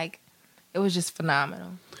in-betweens. Like, it was just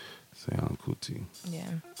phenomenal. Sean Kuti.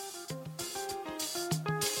 Yeah.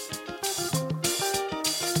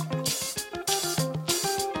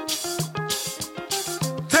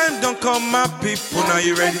 Time don't come, my people. Now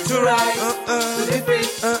you ready to ride? To the free.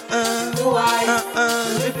 To wide.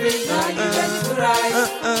 To the free. Now you ready to ride?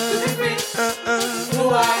 To the free. To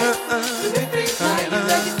wide. To the free. Now you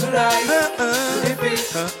ready to ride? To the free.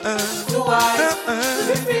 To wide. To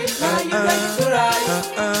the free. Now you ready to ride? To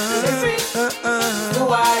the free. To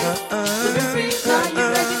wide. To the free. Now you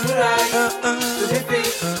ready to ride? To the free.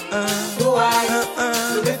 To wide.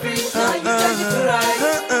 To the free. Now you ready to ride? To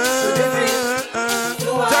the free.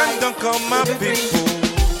 Time don't come, my people.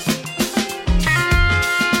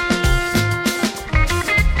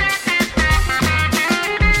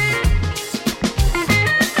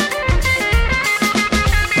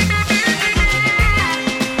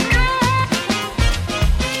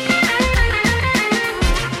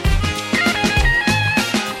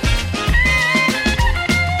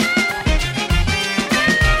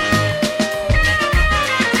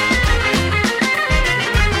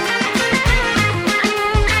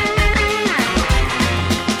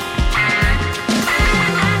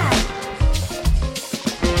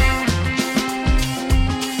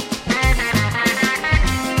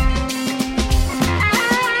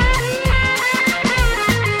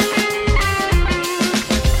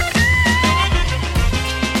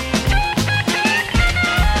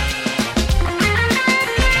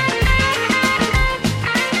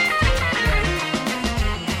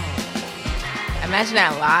 Imagine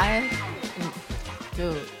that live.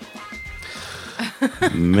 Dude.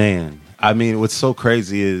 Man, I mean, what's so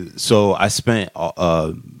crazy is, so I spent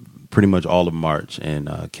pretty much all of March in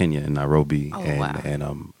Kenya, in Nairobi,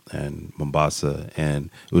 and Mombasa,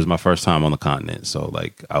 and it was my first time on the continent. So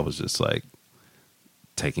like, I was just like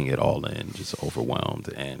taking it all in, just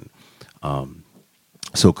overwhelmed, and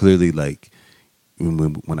so clearly, like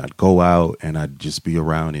when I'd go out and I'd just be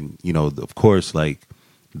around, and of course, like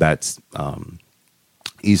that's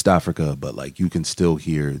East Africa, but like you can still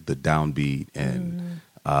hear the downbeat and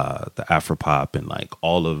the Afropop, and like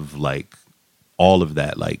all of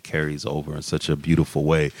that like carries over in such a beautiful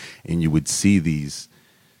way. And you would see these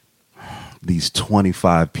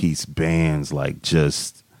 25-piece bands like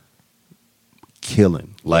just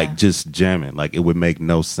killing, like just jamming, like it would make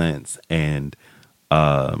no sense. And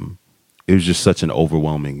it was just such an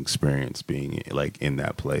overwhelming experience being like in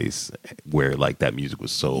that place where like that music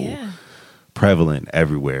was so prevalent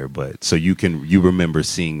everywhere. But so you remember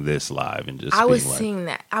seeing this live and just I was seeing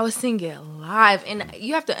it live, and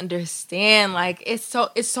you have to understand, like, it's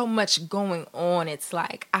so much going on. It's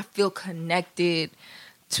like I feel connected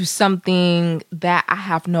to something that I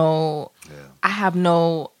have no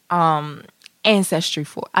ancestry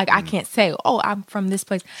for. Like I can't say, oh, I'm from this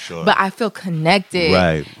place, but I feel connected,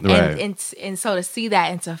 right. And so to see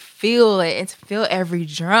that and to feel it and to feel every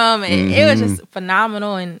drum, and it was just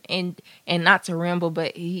phenomenal. And not to ramble,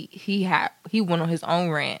 but he went on his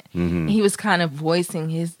own rant. And he was kind of voicing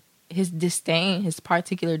his disdain, his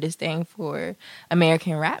particular disdain for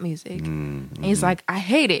American rap music. And he's like, I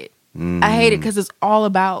hate it. I hate it because it's all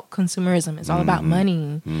about consumerism. It's all about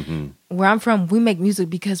money. Where I'm from, we make music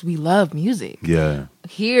because we love music. Yeah.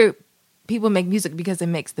 Here, people make music because it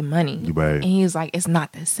makes the money. Right. And he's like, it's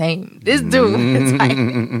not the same. This dude, it's like,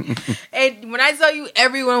 and when I tell you,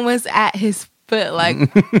 everyone was at his foot, like.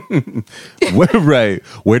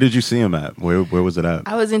 Where did you see him at? Where was it at?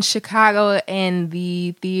 I was in Chicago, and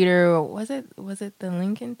the theater, was it the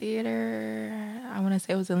Lincoln Theater? I want to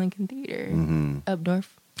say it was the Lincoln Theater up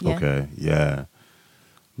north. Yeah. Okay, yeah.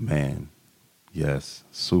 Man, yes,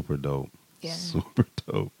 super dope. Yeah. Super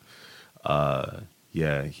dope.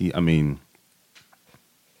 Yeah,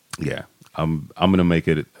 I'm gonna make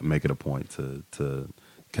it a point to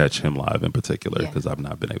catch him live in particular, because I've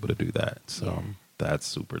not been able to do that. So that's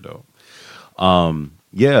super dope.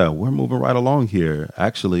 Yeah, we're moving right along here.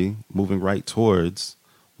 Actually, moving right towards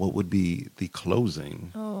what would be the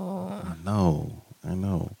closing. Oh, I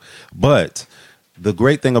know. But the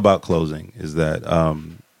great thing about closing is that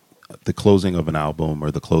the closing of an album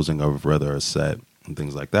or the closing of rather a set and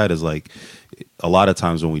things like that is like, a lot of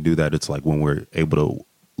times when we do that, it's like when we're able to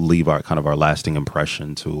leave our lasting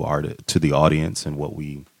impression to the audience and what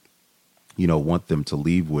we, want them to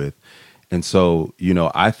leave with. And so,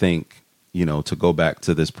 I think, to go back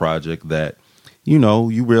to this project that,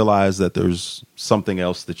 you realize that there's something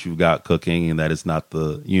else that you've got cooking, and that it's not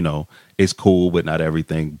it's cool, but not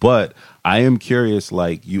everything. But I am curious,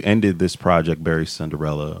 like, you ended this project, Bury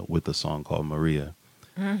Cinderella, with a song called Maria.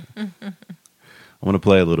 I want to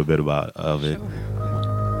play a little bit of it.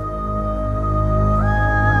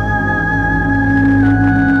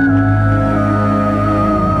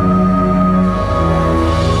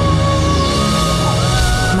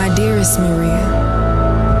 My dearest Maria,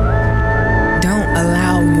 don't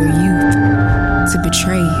allow your youth to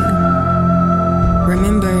betray you.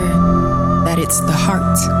 Remember that it's the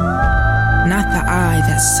heart, not the eye,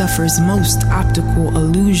 that suffers most optical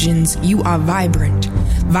illusions. You are vibrant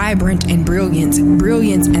and brilliant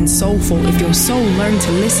and soulful. If your soul learned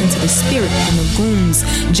to listen to the spirit and the goons,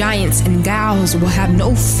 giants and gals will have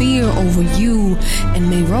no fear over you. And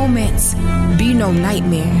may romance be no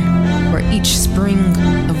nightmare, where each spring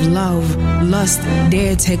of love, lust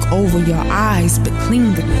dare take over your eyes, but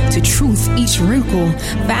cling to truth. Each wrinkle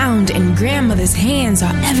found in grandmother's hands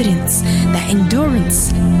are evidence that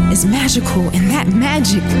endurance is magical, and that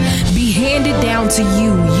magic be handed down to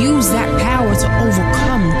you. Use that power to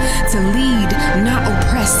overcome, to lead, not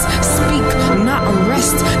oppress, speak, not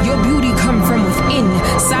arrest. Your beauty come from within.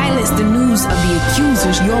 Silence the news of the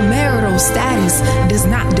accusers. Your marital status does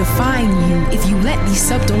not define you. If you let these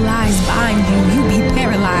subtle lies bind you, you be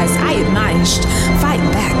paralyzed. I admonished, fight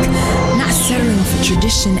back, not settling for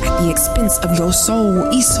tradition at the expense of your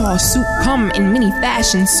soul. Esau suit come in many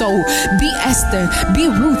fashions, so be Esther, be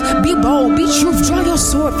Ruth, be bold, be truth. Draw your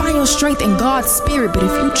sword, find your strength in God's spirit. But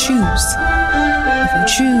if you choose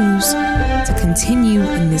to continue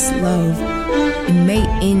in this love, it may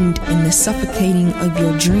end in the suffocating of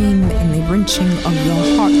your dream and the wrenching of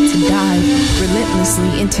your heart. To dive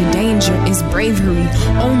relentlessly into danger is bravery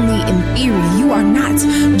only in theory. You are not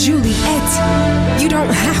Juliet. You don't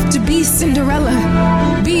have to be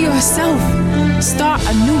Cinderella. Be yourself. Start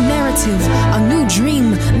a new narrative, a new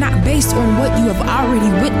dream, not based on what you have already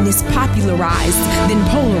witnessed, popularized, then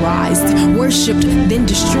polarized, worshipped, then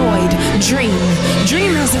destroyed. Dream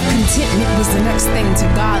as if contentment was the next thing to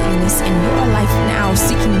godliness in your life. Now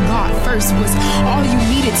seeking God first was all you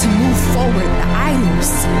needed to move forward. The idols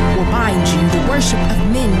will bind you, the worship of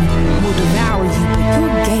men will devour you, but your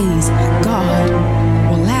gaze at God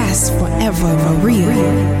will last forever.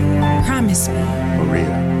 Maria, promise me,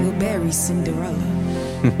 Maria, you'll bury Cinderella.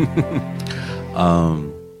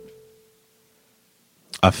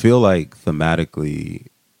 I feel like thematically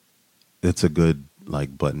it's a good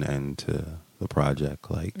like button end to the project,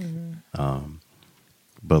 like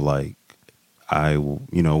but like I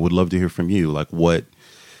would love to hear from you, like what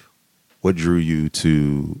what drew you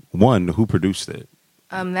to one? Who produced it?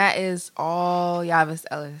 That is all Yavis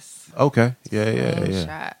Ellis. Okay. Yeah.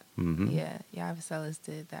 Shot. Mm-hmm. Yeah, Yavis Ellis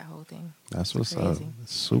did that whole thing. That's what's crazy. up.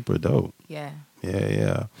 Super dope. Yeah.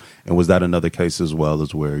 Yeah. And was that another case as well,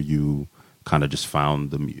 as where you kind of just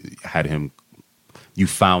found you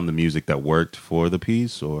found the music that worked for the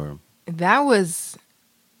piece, or? That was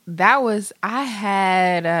I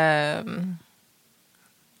had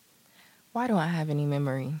why don't I have any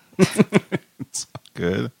memory? It's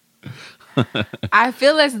good. I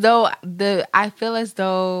feel as though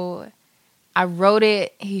I wrote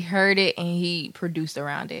it, he heard it, and he produced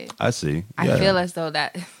around it. I see. I feel as though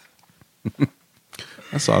that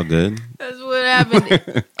that's all good. That's what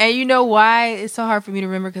happened. And you know why it's so hard for me to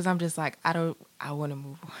remember? Because I'm just like, I want to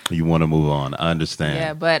move on. You want to move on. I understand.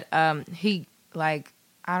 Yeah, but he, like,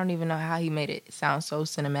 I don't even know how he made it sound so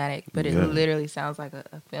cinematic, but it literally sounds like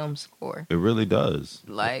a film score. It really does.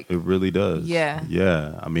 Like, it really does. Yeah.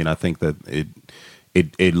 Yeah. I mean, I think that it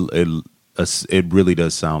really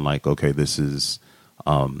does sound like, okay, this is,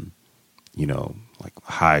 like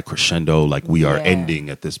high crescendo, like we are ending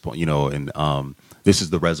at this point, and this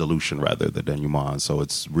is the resolution rather, the denouement. So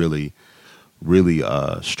it's really, really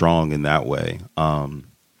strong in that way.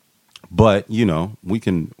 But we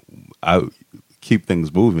can keep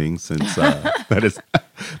things moving, since that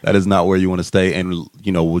is not where you want to stay, and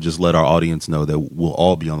we'll just let our audience know that we'll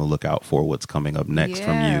all be on the lookout for what's coming up next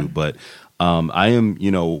from you. But I am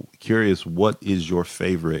curious, what is your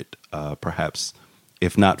favorite, perhaps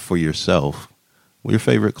if not for yourself, your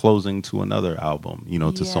favorite closing to another album,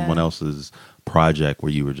 to someone else's project,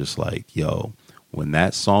 where you were just like, yo, when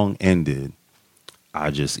that song ended, I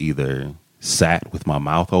just either sat with my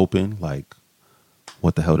mouth open, like,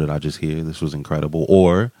 what the hell did I just hear? This was incredible.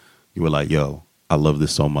 Or you were like, yo, I love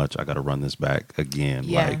this so much, I got to run this back again.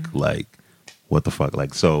 Yeah. Like, what the fuck?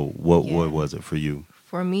 Like, so what was it for you?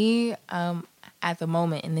 For me, at the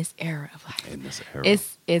moment in this era of life,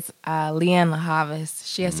 it's Leanne LaHavis.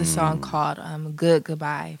 She has a song called "Good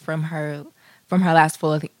Goodbye" from her last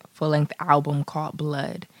full length album called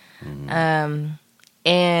Blood.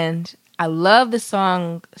 And I love the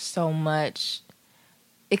song so much.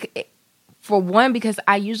 For one, because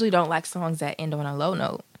I usually don't like songs that end on a low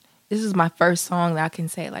note. This is my first song that I can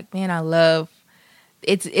say, like, man, I love.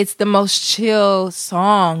 It's the most chill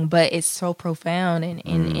song, but it's so profound. And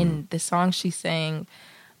in the song she sang,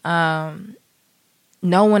 no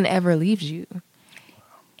one ever leaves you.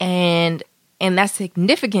 And that's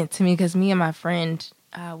significant to me, because me and my friend,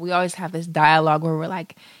 we always have this dialogue where we're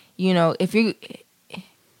like, if you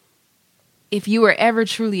were ever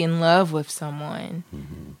truly in love with someone,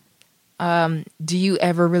 do you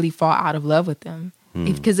ever really fall out of love with them?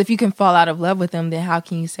 Because if you can fall out of love with them, then how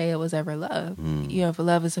can you say it was ever love? If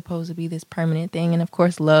love is supposed to be this permanent thing, and of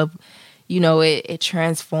course love, it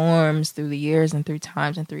transforms through the years and through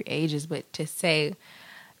times and through ages. But to say,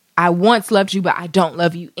 I once loved you, but I don't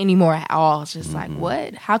love you anymore at all, it's just like,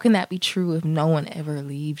 what? How can that be true if no one ever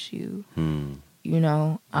leaves you? And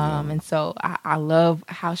so I love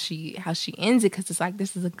how she ends it, because it's like,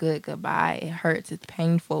 this is a good goodbye. It hurts, it's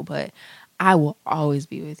painful, but I will always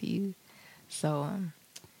be with you. So,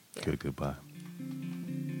 Good goodbye.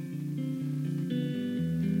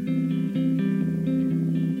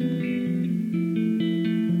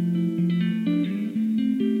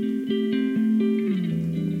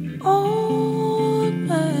 Old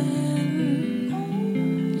man,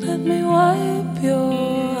 let me wipe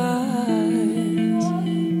your eyes.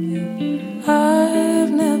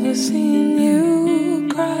 I've never seen you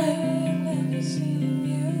cry.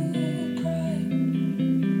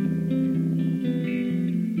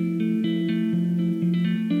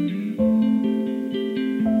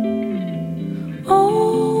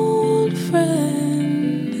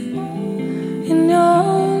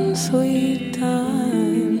 Sweet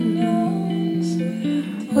time,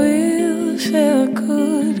 we'll share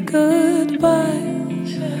good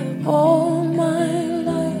goodbyes. All my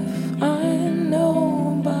life I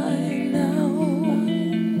know by now.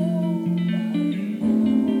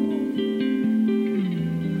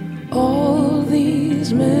 All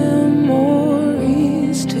these memories,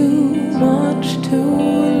 too much to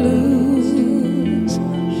lose.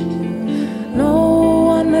 No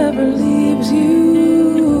one ever leaves you.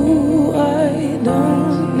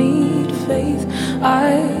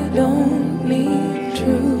 I don't need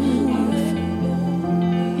truth.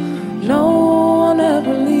 No one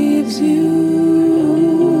ever leaves you.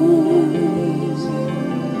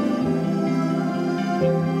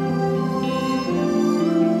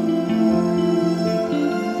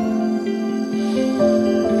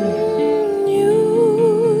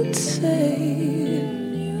 You'd say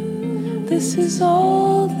is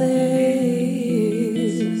all there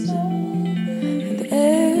is. And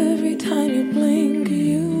every time you blink,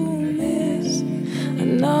 you miss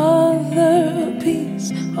another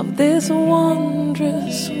piece of this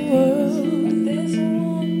wondrous world.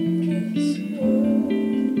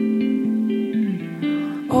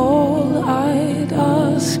 All I'd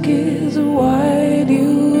ask is, why'd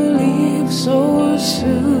you leave so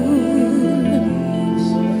soon?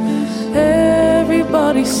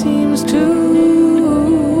 Everybody seems to.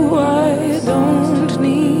 I don't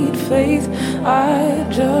need faith, I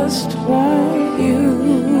just want you.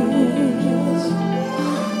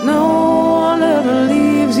 No one ever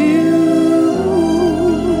leaves you.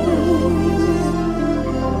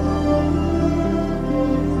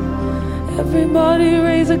 Everybody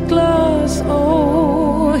raise a glass,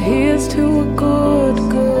 oh, here's to a good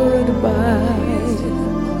goodbye.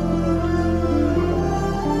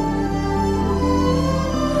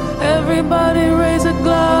 Everybody raise a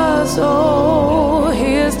glass, oh,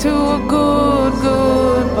 here's to a good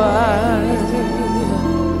goodbye.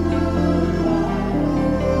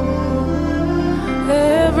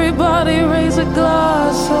 Everybody raise a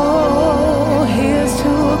glass, oh, here's to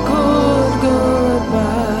a good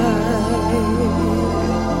goodbye.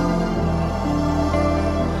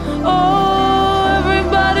 Oh,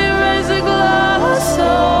 everybody raise a glass, oh,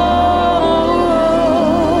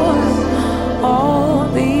 all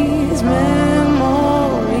these memories,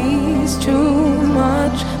 too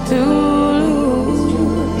much to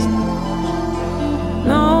lose.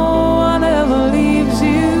 No one ever leaves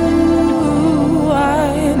you.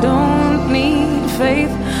 I don't need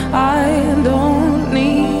faith, I don't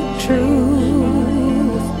need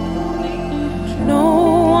truth. No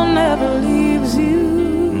one ever leaves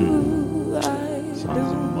you.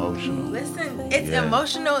 Sounds emotional. Listen, it's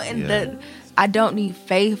emotional, and I don't need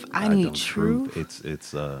faith, I need truth.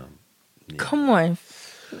 It's Come on.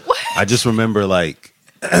 What? I just remember, like,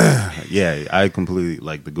 I completely,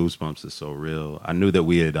 like, the goosebumps is so real. I knew that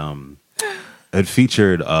we had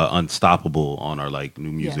featured Unstoppable on our, like,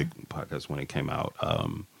 new music podcast when it came out.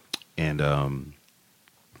 And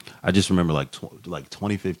I just remember, like,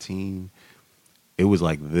 2015, it was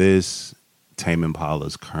like this, Tame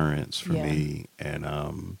Impala's Currents for me,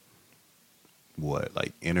 and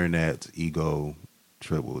like Internet, Ego,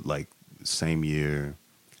 Triple, like, same year,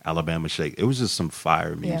 Alabama Shake. It was just some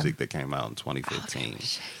fire music that came out in 2015.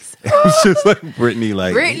 It was just like Britney,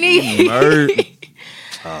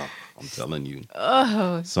 oh, I'm telling you.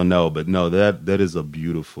 Oh. So that is a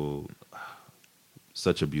beautiful,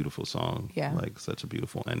 such a beautiful song. Yeah, like such a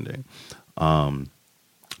beautiful ending.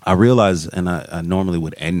 I realized, and I normally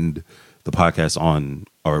would end the podcast on,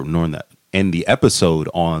 or end the episode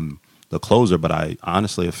on the closer, but I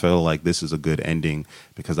honestly feel like this is a good ending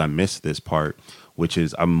because I missed this part, which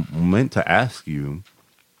is I'm meant to ask you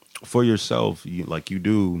for yourself, like you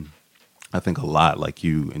do, I think a lot, like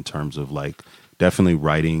you, in terms of like definitely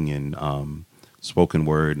writing and spoken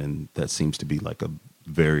word, and that seems to be like a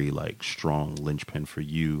very like strong linchpin for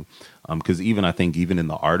you, because I think even in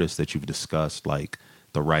the artists that you've discussed, like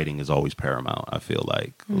the writing is always paramount, I feel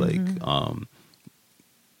like.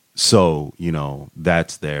 So,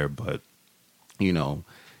 that's there, but,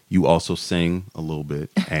 you also sing a little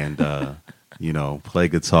bit and, play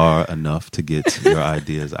guitar enough to get your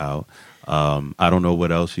ideas out. I don't know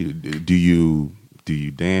what else do you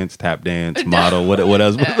dance, tap dance, model? What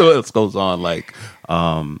else goes on? Like,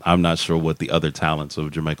 I'm not sure what the other talents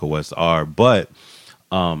of Jamaica West are, but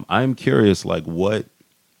I'm curious, like, what,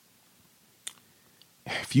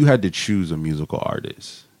 if you had to choose a musical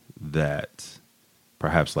artist that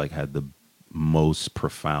perhaps like had the most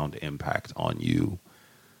profound impact on you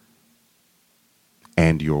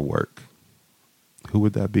and your work, who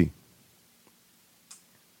would that be?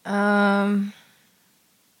 I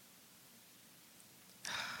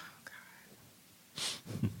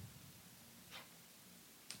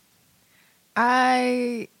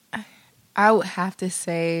would have to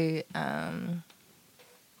say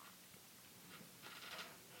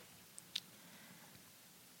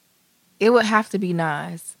it would have to be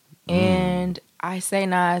Nas. And I say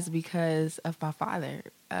Nas because of my father.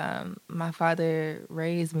 My father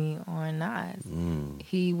raised me on Nas.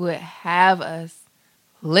 He would have us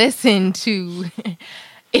listen to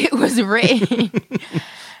It Was Written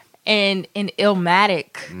and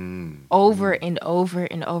Illmatic over and over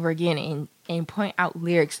and over again, and point out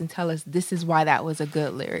lyrics and tell us this is why that was a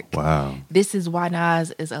good lyric. Wow. This is why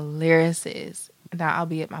Nas is a lyricist. Now,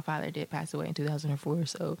 albeit my father did pass away in 2004,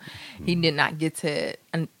 so he did not get to,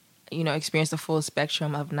 experience the full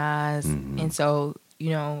spectrum of Nas. And so,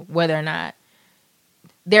 whether or not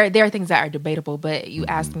there are things that are debatable, but you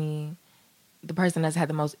asked me the person that's had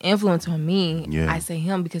the most influence on me, I say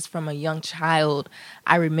him because from a young child,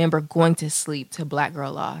 I remember going to sleep to Black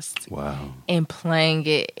Girl Lost. Wow. And playing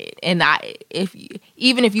it. And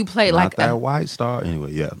even if you play Not like that White Star.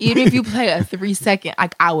 Anyway, yeah. Even if you play a 3-second,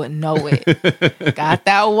 like I would know it. Got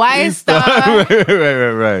that White Star.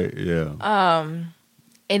 right. Yeah.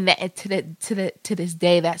 And that to this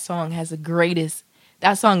day, that song has the greatest.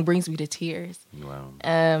 That song brings me to tears. Wow.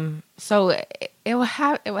 So it would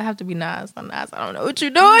have to be Nas. On Nas, I don't know what you're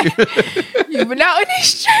doing. You've been out in these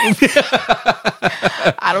streets.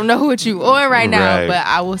 I don't know what you on right now, but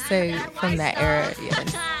I will say from that era,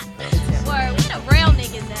 yes. Word, we the real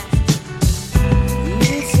niggas now.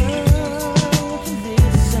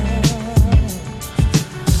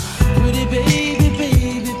 Pretty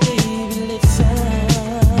baby, listen.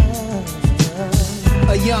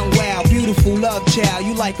 A young, wild, beautiful love child.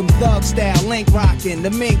 You like them thug style, link rocking, the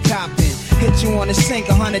mink copping. Hit you on the sink,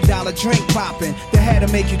 $100 drink popping. The had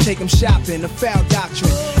to make you take them shopping, the foul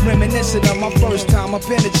doctrine. Reminiscent of my first time up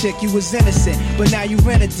in a chick, you was innocent, but now you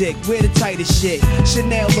rent a dick, we're the tightest shit.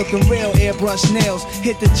 Chanel looking real, airbrush nails.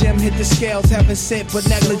 Hit the gym, hit the scales, haven't sit but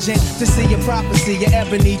negligent. To see your prophecy, your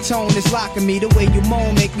ebony tone is locking me. The way you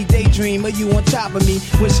moan make me daydream of you on top of me.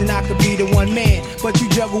 Wishing I could be the one man, but you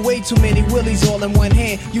juggle way too many willies all in one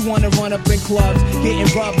hand. You wanna run up in clubs, getting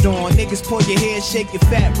rubbed on. Niggas pull your hair, shake your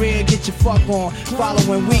fat rear, get your fuck on.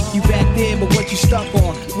 Following week, you back there, but what you stuck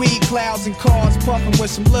on? Weed, clouds, and cars, puffing with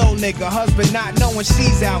some little nigga. Husband not knowing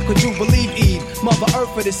she's out, could you believe Eve? Mother Earth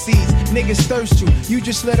for the seas, niggas thirst you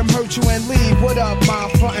just let them hurt you and leave. What up, mom,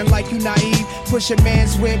 frontin' like you naive? Push a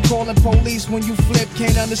man's whip, calling police when you flip,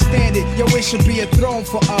 can't understand it. Yo, it should be a throne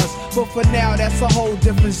for us, but for now, that's a whole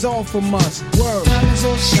different zone from us. Word. Diamonds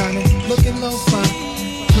all shining, looking low fine.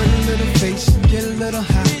 Pretty little face, get a little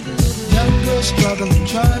high. Young girl struggling,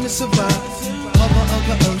 trying to survive. Mother of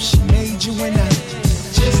the earth, she made you and I.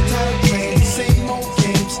 Just tired of playing the same old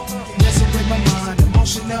games. Messing with my mind,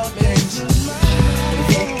 emotional things.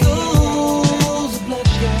 Here goes a black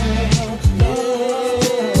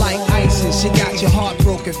girl. Like ISIS, she got your heart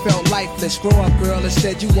broken, felt lifeless. Grow up, girl,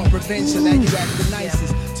 instead you want revenge, so now you act the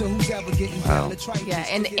nicest. To who's ever getting down the trifles. Yeah,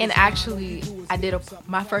 and actually, I did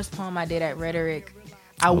my first poem I did at Rhetoric.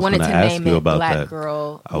 I wanted to name it Black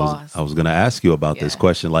Girl Lost. I was going to ask you about this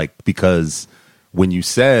question, like, because when you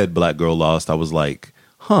said Black Girl Lost, I was like,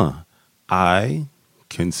 I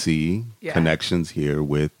can see connections here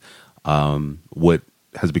with what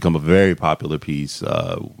has become a very popular piece,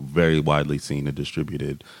 very widely seen and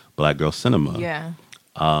distributed, Black Girl Cinema. Yeah.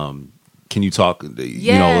 Can you talk, a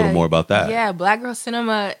little more about that? Yeah, Black Girl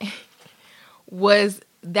Cinema was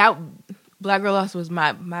that. Black Girl Lost was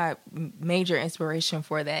my major inspiration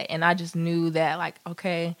for that. And I just knew that, like,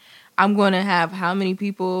 okay, I'm going to have how many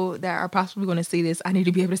people that are possibly going to see this. I need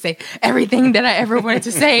to be able to say everything that I ever wanted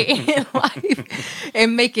to say in life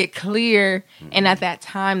and make it clear. And at that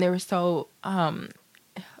time, there was so,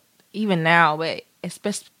 even now, but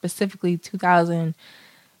specifically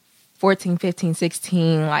 2014, 15,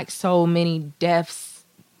 16, like so many deaths,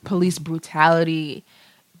 police brutality,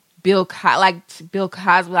 Bill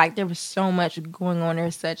Cosby, like there was so much going on.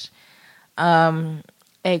 There's such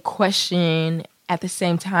a question at the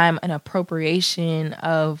same time, an appropriation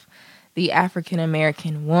of the African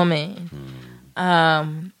American woman,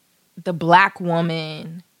 the Black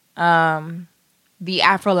woman, the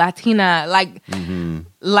Afro Latina. Like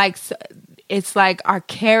it's like our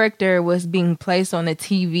character was being placed on the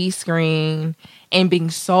TV screen and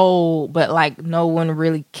being sold, but like no one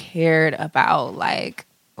really cared about like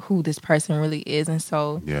who this person really is. And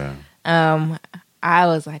so I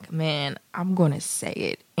was like, man, I'm gonna say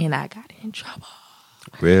it, and I got in trouble.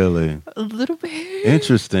 Really? A little bit.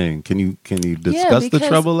 Interesting. Can you discuss the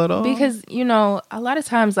trouble at all? Because a lot of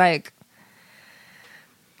times, like,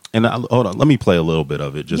 and hold on, let me play a little bit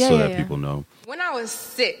of it just so that people know. When I was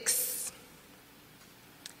 6,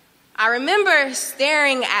 I remember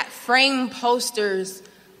staring at framed posters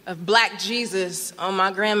of Black Jesus on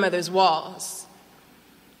my grandmother's walls,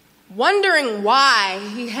 wondering why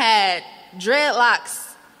he had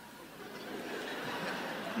dreadlocks,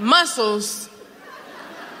 muscles,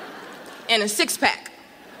 and a six-pack.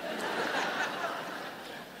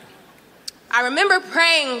 I remember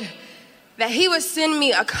praying that he would send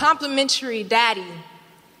me a complimentary daddy,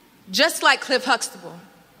 just like Cliff Huxtable.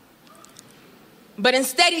 But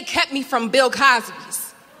instead, he kept me from Bill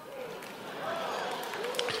Cosby's.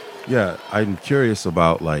 Yeah, I'm curious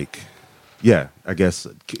about, like, I guess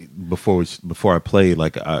before I played,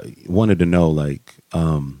 like, I wanted to know, like,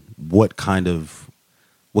 what kind of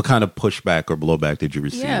pushback or blowback did you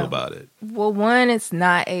receive about it? Well, one, it's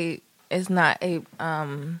not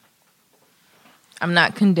I'm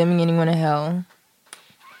not condemning anyone to hell.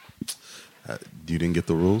 You didn't get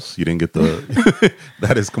the rules. You didn't get the.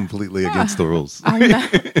 That is completely against the rules.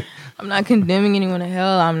 I'm not condemning anyone to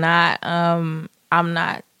hell. I'm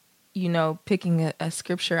not, picking a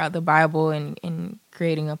scripture out of the Bible and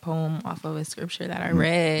creating a poem off of a scripture that I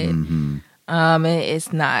read. Mm-hmm.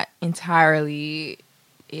 It's not entirely.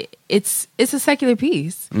 It's a secular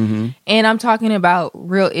piece, mm-hmm. and I'm talking about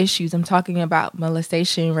real issues. I'm talking about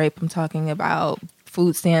molestation, rape. I'm talking about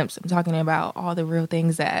food stamps. I'm talking about all the real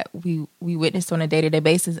things that we witness on a day-to-day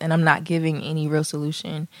basis, and I'm not giving any real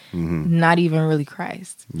solution, mm-hmm. not even really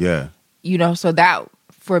Christ. Yeah. So that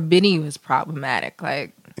for Benny was problematic.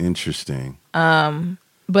 Like, interesting.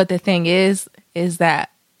 But the thing is that,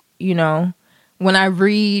 when I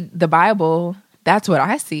read the Bible, that's what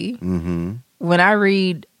I see. Mm-hmm. When I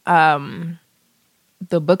read the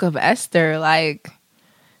book of Esther, like,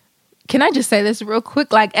 can I just say this real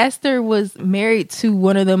quick? Like, Esther was married to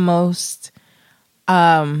one of the most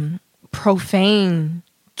profane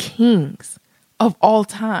kings of all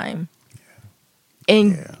time.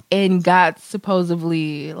 Yeah. And God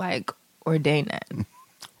supposedly, like, ordained that.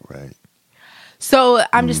 Right. So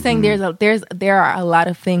I'm just saying there are a lot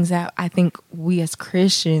of things that I think we as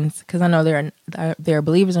Christians, because I know there are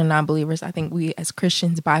believers or non-believers, I think we as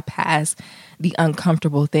Christians bypass the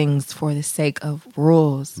uncomfortable things for the sake of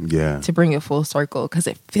rules. Yeah. To bring it full circle, because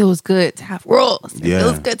it feels good to have rules. It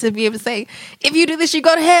feels good to be able to say, if you do this, you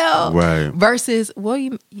go to hell. Right. Versus, well,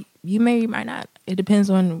 you may, you might not. It depends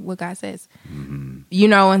on what God says. Mm-hmm.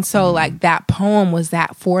 And so like that poem was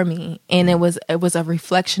that for me. And it was a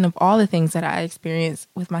reflection of all the things that I experienced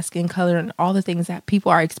with my skin color and all the things that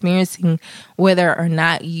people are experiencing, whether or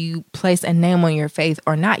not you place a name on your faith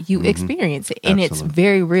or not, you experience it. And Absolutely. It's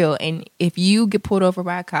very real. And if you get pulled over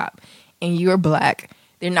by a cop and you're black,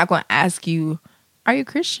 they're not going to ask you, are you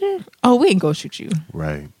Christian? Oh, we ain't going to shoot you.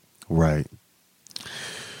 Right.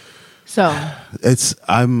 So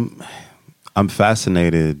I'm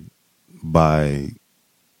fascinated by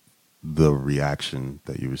the reaction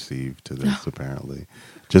that you received to this, apparently.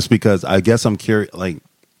 Just because I guess I'm curious, like,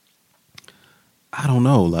 I don't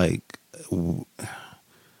know, like,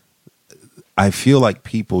 I feel like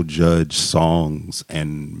people judge songs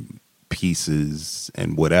and pieces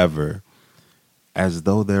and whatever as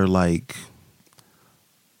though they're like,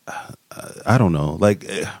 I don't know, like,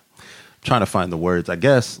 trying to find the words, I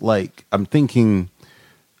guess. Like, I'm thinking,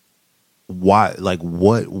 why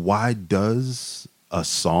does a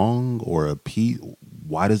song or a piece,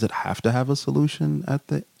 why does it have to have a solution at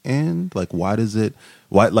the end? Like,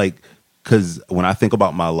 because when I think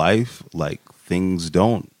about my life, like, things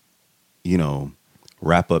don't,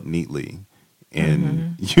 wrap up neatly.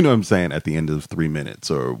 And you know what I'm saying, at the end of 3 minutes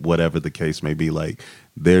or whatever the case may be. Like,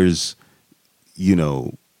 there's,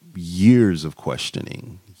 years of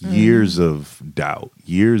questioning, years of doubt,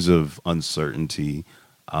 years of uncertainty.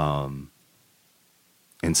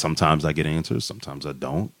 And sometimes I get answers, sometimes I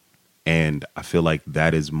don't. And I feel like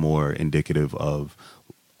that is more indicative of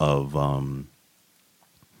a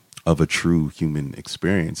true human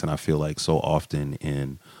experience. And I feel like so often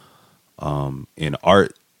in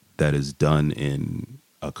art that is done in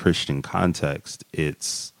a Christian context,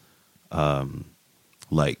 it's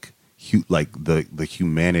like the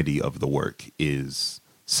humanity of the work is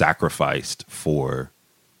sacrificed for,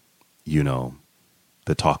 the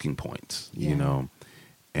talking points,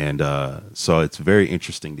 And so it's very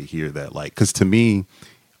interesting to hear that, like, because to me,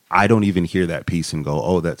 I don't even hear that piece and go,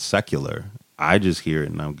 oh, that's secular. I just hear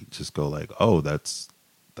it and I just go like, oh, that's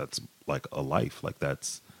like a life. Like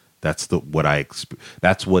that's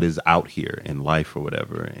what is out here in life or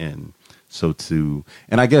whatever. And so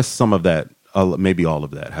and I guess some of that, maybe all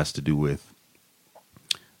of that has to do with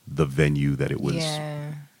the venue that it was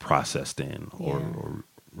processed in or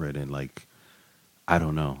read in. Like, I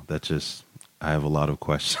don't know. I have a lot of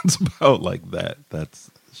questions about like that.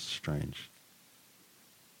 That's strange.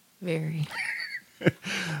 Very.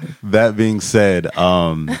 That being said,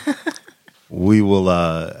 we will,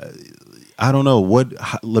 I don't know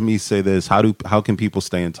let me say this. How can people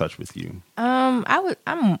stay in touch with you?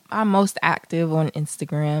 I'm most active on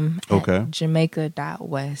Instagram. Okay.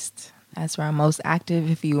 Jamaica.West. That's where I'm most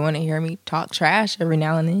active. If you want to hear me talk trash every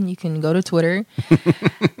now and then, you can go to Twitter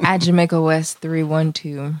at Jamaica West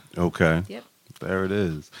 312. Okay. Yep. There it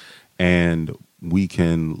is. And we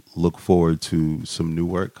can look forward to some new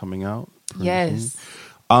work coming out. Yes.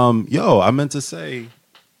 I meant to say,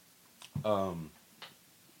 wow,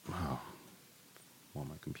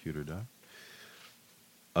 my computer died.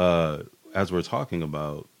 As we're talking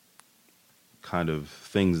about kind of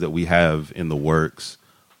things that we have in the works,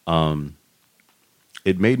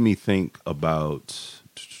 it made me think about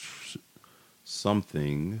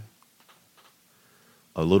something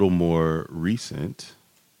a little more recent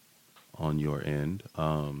on your end.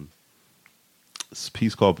 It's a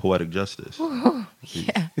piece called Poetic Justice. Ooh,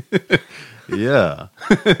 yeah. Yeah.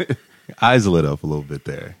 Eyes lit up a little bit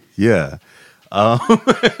there. Yeah. I'm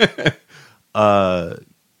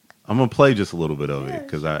going to play just a little bit of it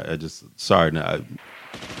because I just, sorry. No,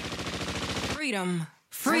 Freedom,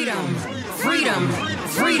 freedom, freedom,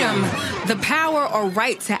 freedom. The power or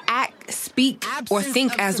right to act, speak, or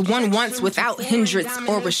think as one wants without hindrance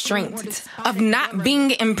or restraint. Of not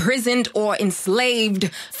being imprisoned or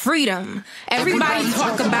enslaved. Freedom. Everybody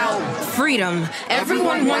talk about freedom.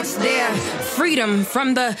 Everyone wants their freedom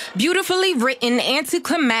from the beautifully written,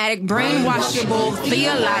 anticlimactic, brainwashable,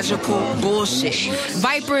 theological bullshit.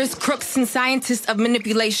 Vipers, crooks, and scientists of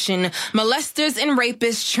manipulation. Molesters and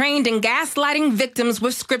rapists trained in gaslighting victims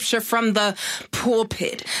with scripture from the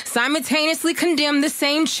pulpit. Simultaneously condemn the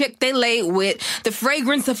same chick they laid with. The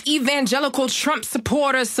fragrance of evangelical Trump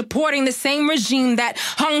supporters supporting the same regime that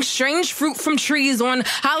hung strange fruit from trees on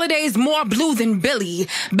holidays more blue than Billy.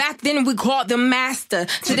 Back then we called them master.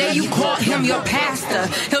 Today you call him your pastor.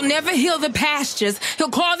 He'll never heal the pastures. He'll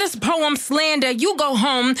call this poem slander. You go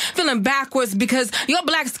home feeling backwards because your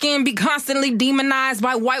black skin be constantly demonized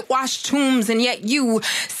by whitewashed tombs, and yet you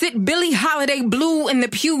sit Billie Holiday blue in the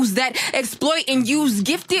pews that exploit and use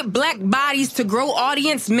gifted black bodies to grow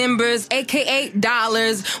audience members, aka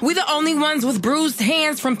dollars. We the only ones with bruised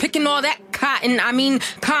hands from picking all that cotton.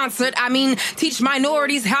 Concert. Teach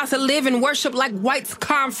minorities how to live and worship like whites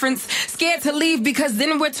conference. Scared to leave because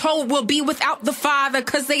then we're told we'll be without the Father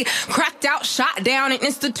because they cracked out, shot down, and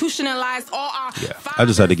institutionalized all our. Yeah, I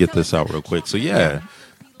just had to get this out real quick. So yeah.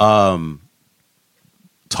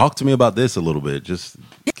 Talk to me about this a little bit. Just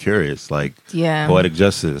curious, like Poetic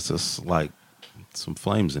Justice. It's like some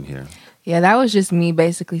flames in here. Yeah, that was just me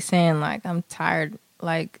basically saying, like, I'm tired.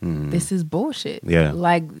 Like, this is bullshit. Yeah.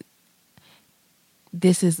 Like,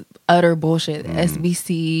 this is utter bullshit.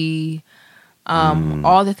 SBC,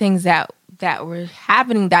 all the things that were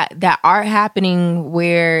happening, that are happening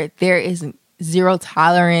where there is zero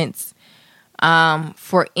tolerance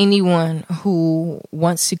for anyone who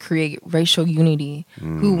wants to create racial unity,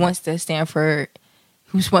 who wants to stand for,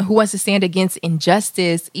 who wants to stand against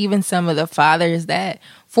injustice. Even some of the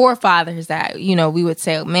forefathers that, you know, we would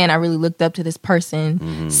say, oh, man, I really looked up to this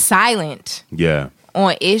person, silent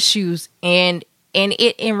on issues, and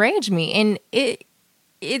it enraged me, and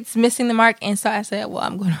it's missing the mark. And so I said, well,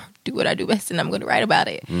 I'm going to do what I do best, and I'm going to write about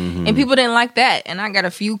it. And people didn't like that, and I got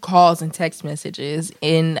a few calls and text messages,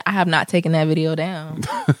 and I have not taken that video down.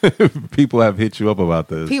 People have hit you up about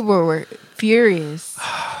this. People were furious.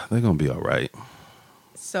 They're gonna be all right.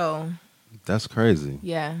 So that's crazy.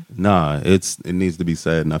 Yeah. Nah, it needs to be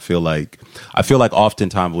said, and I feel like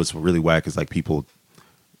oftentimes what's really whack is like people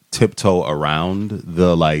tiptoe around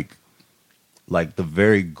the like the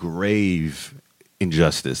very grave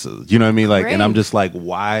injustices. You know what I mean? Like, and I'm just like,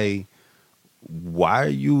 why are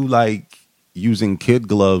you like using kid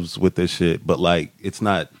gloves with this shit? But like, it's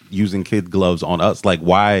not using kid gloves on us. Like,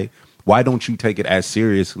 why don't you take it as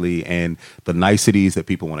seriously and the niceties that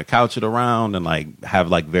people want to couch it around and like have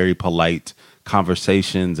like very polite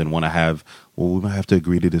conversations and want to have, well, we might have to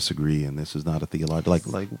agree to disagree, and this is not a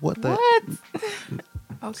theological like what the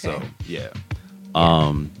okay. So yeah.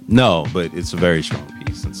 No, but it's a very strong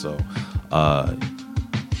piece, and so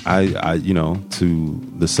I you know, to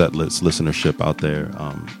the SetList listenership out there,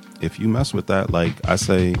 if you mess with that, like I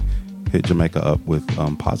say, hit Jamaica up with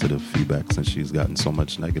positive feedback, since she's gotten so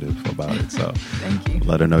much negative about it. So thank you.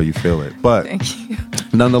 Let her know you feel it. But thank you.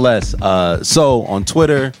 Nonetheless, so on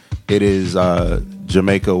Twitter it is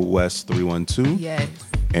Jamaica West 312. Yes.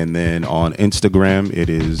 And then on Instagram it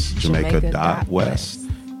is Jamaica.West.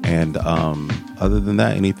 And other than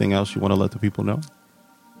that, anything else you want to let the people know?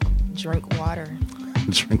 Drink water.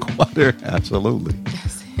 Drink water, absolutely.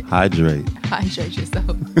 Hydrate. Hydrate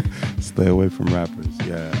yourself. Stay away from rappers.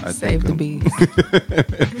 Yeah, I save the bees.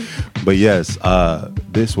 But yes,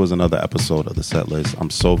 this was another episode of the SetList. I'm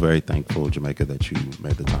so very thankful, Jamaica, that you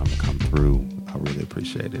made the time to come through. I really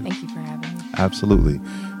appreciate it. Thank you for having me. Absolutely.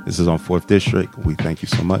 This is on 4th District. We thank you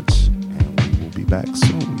so much, and we will be back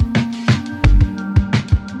soon.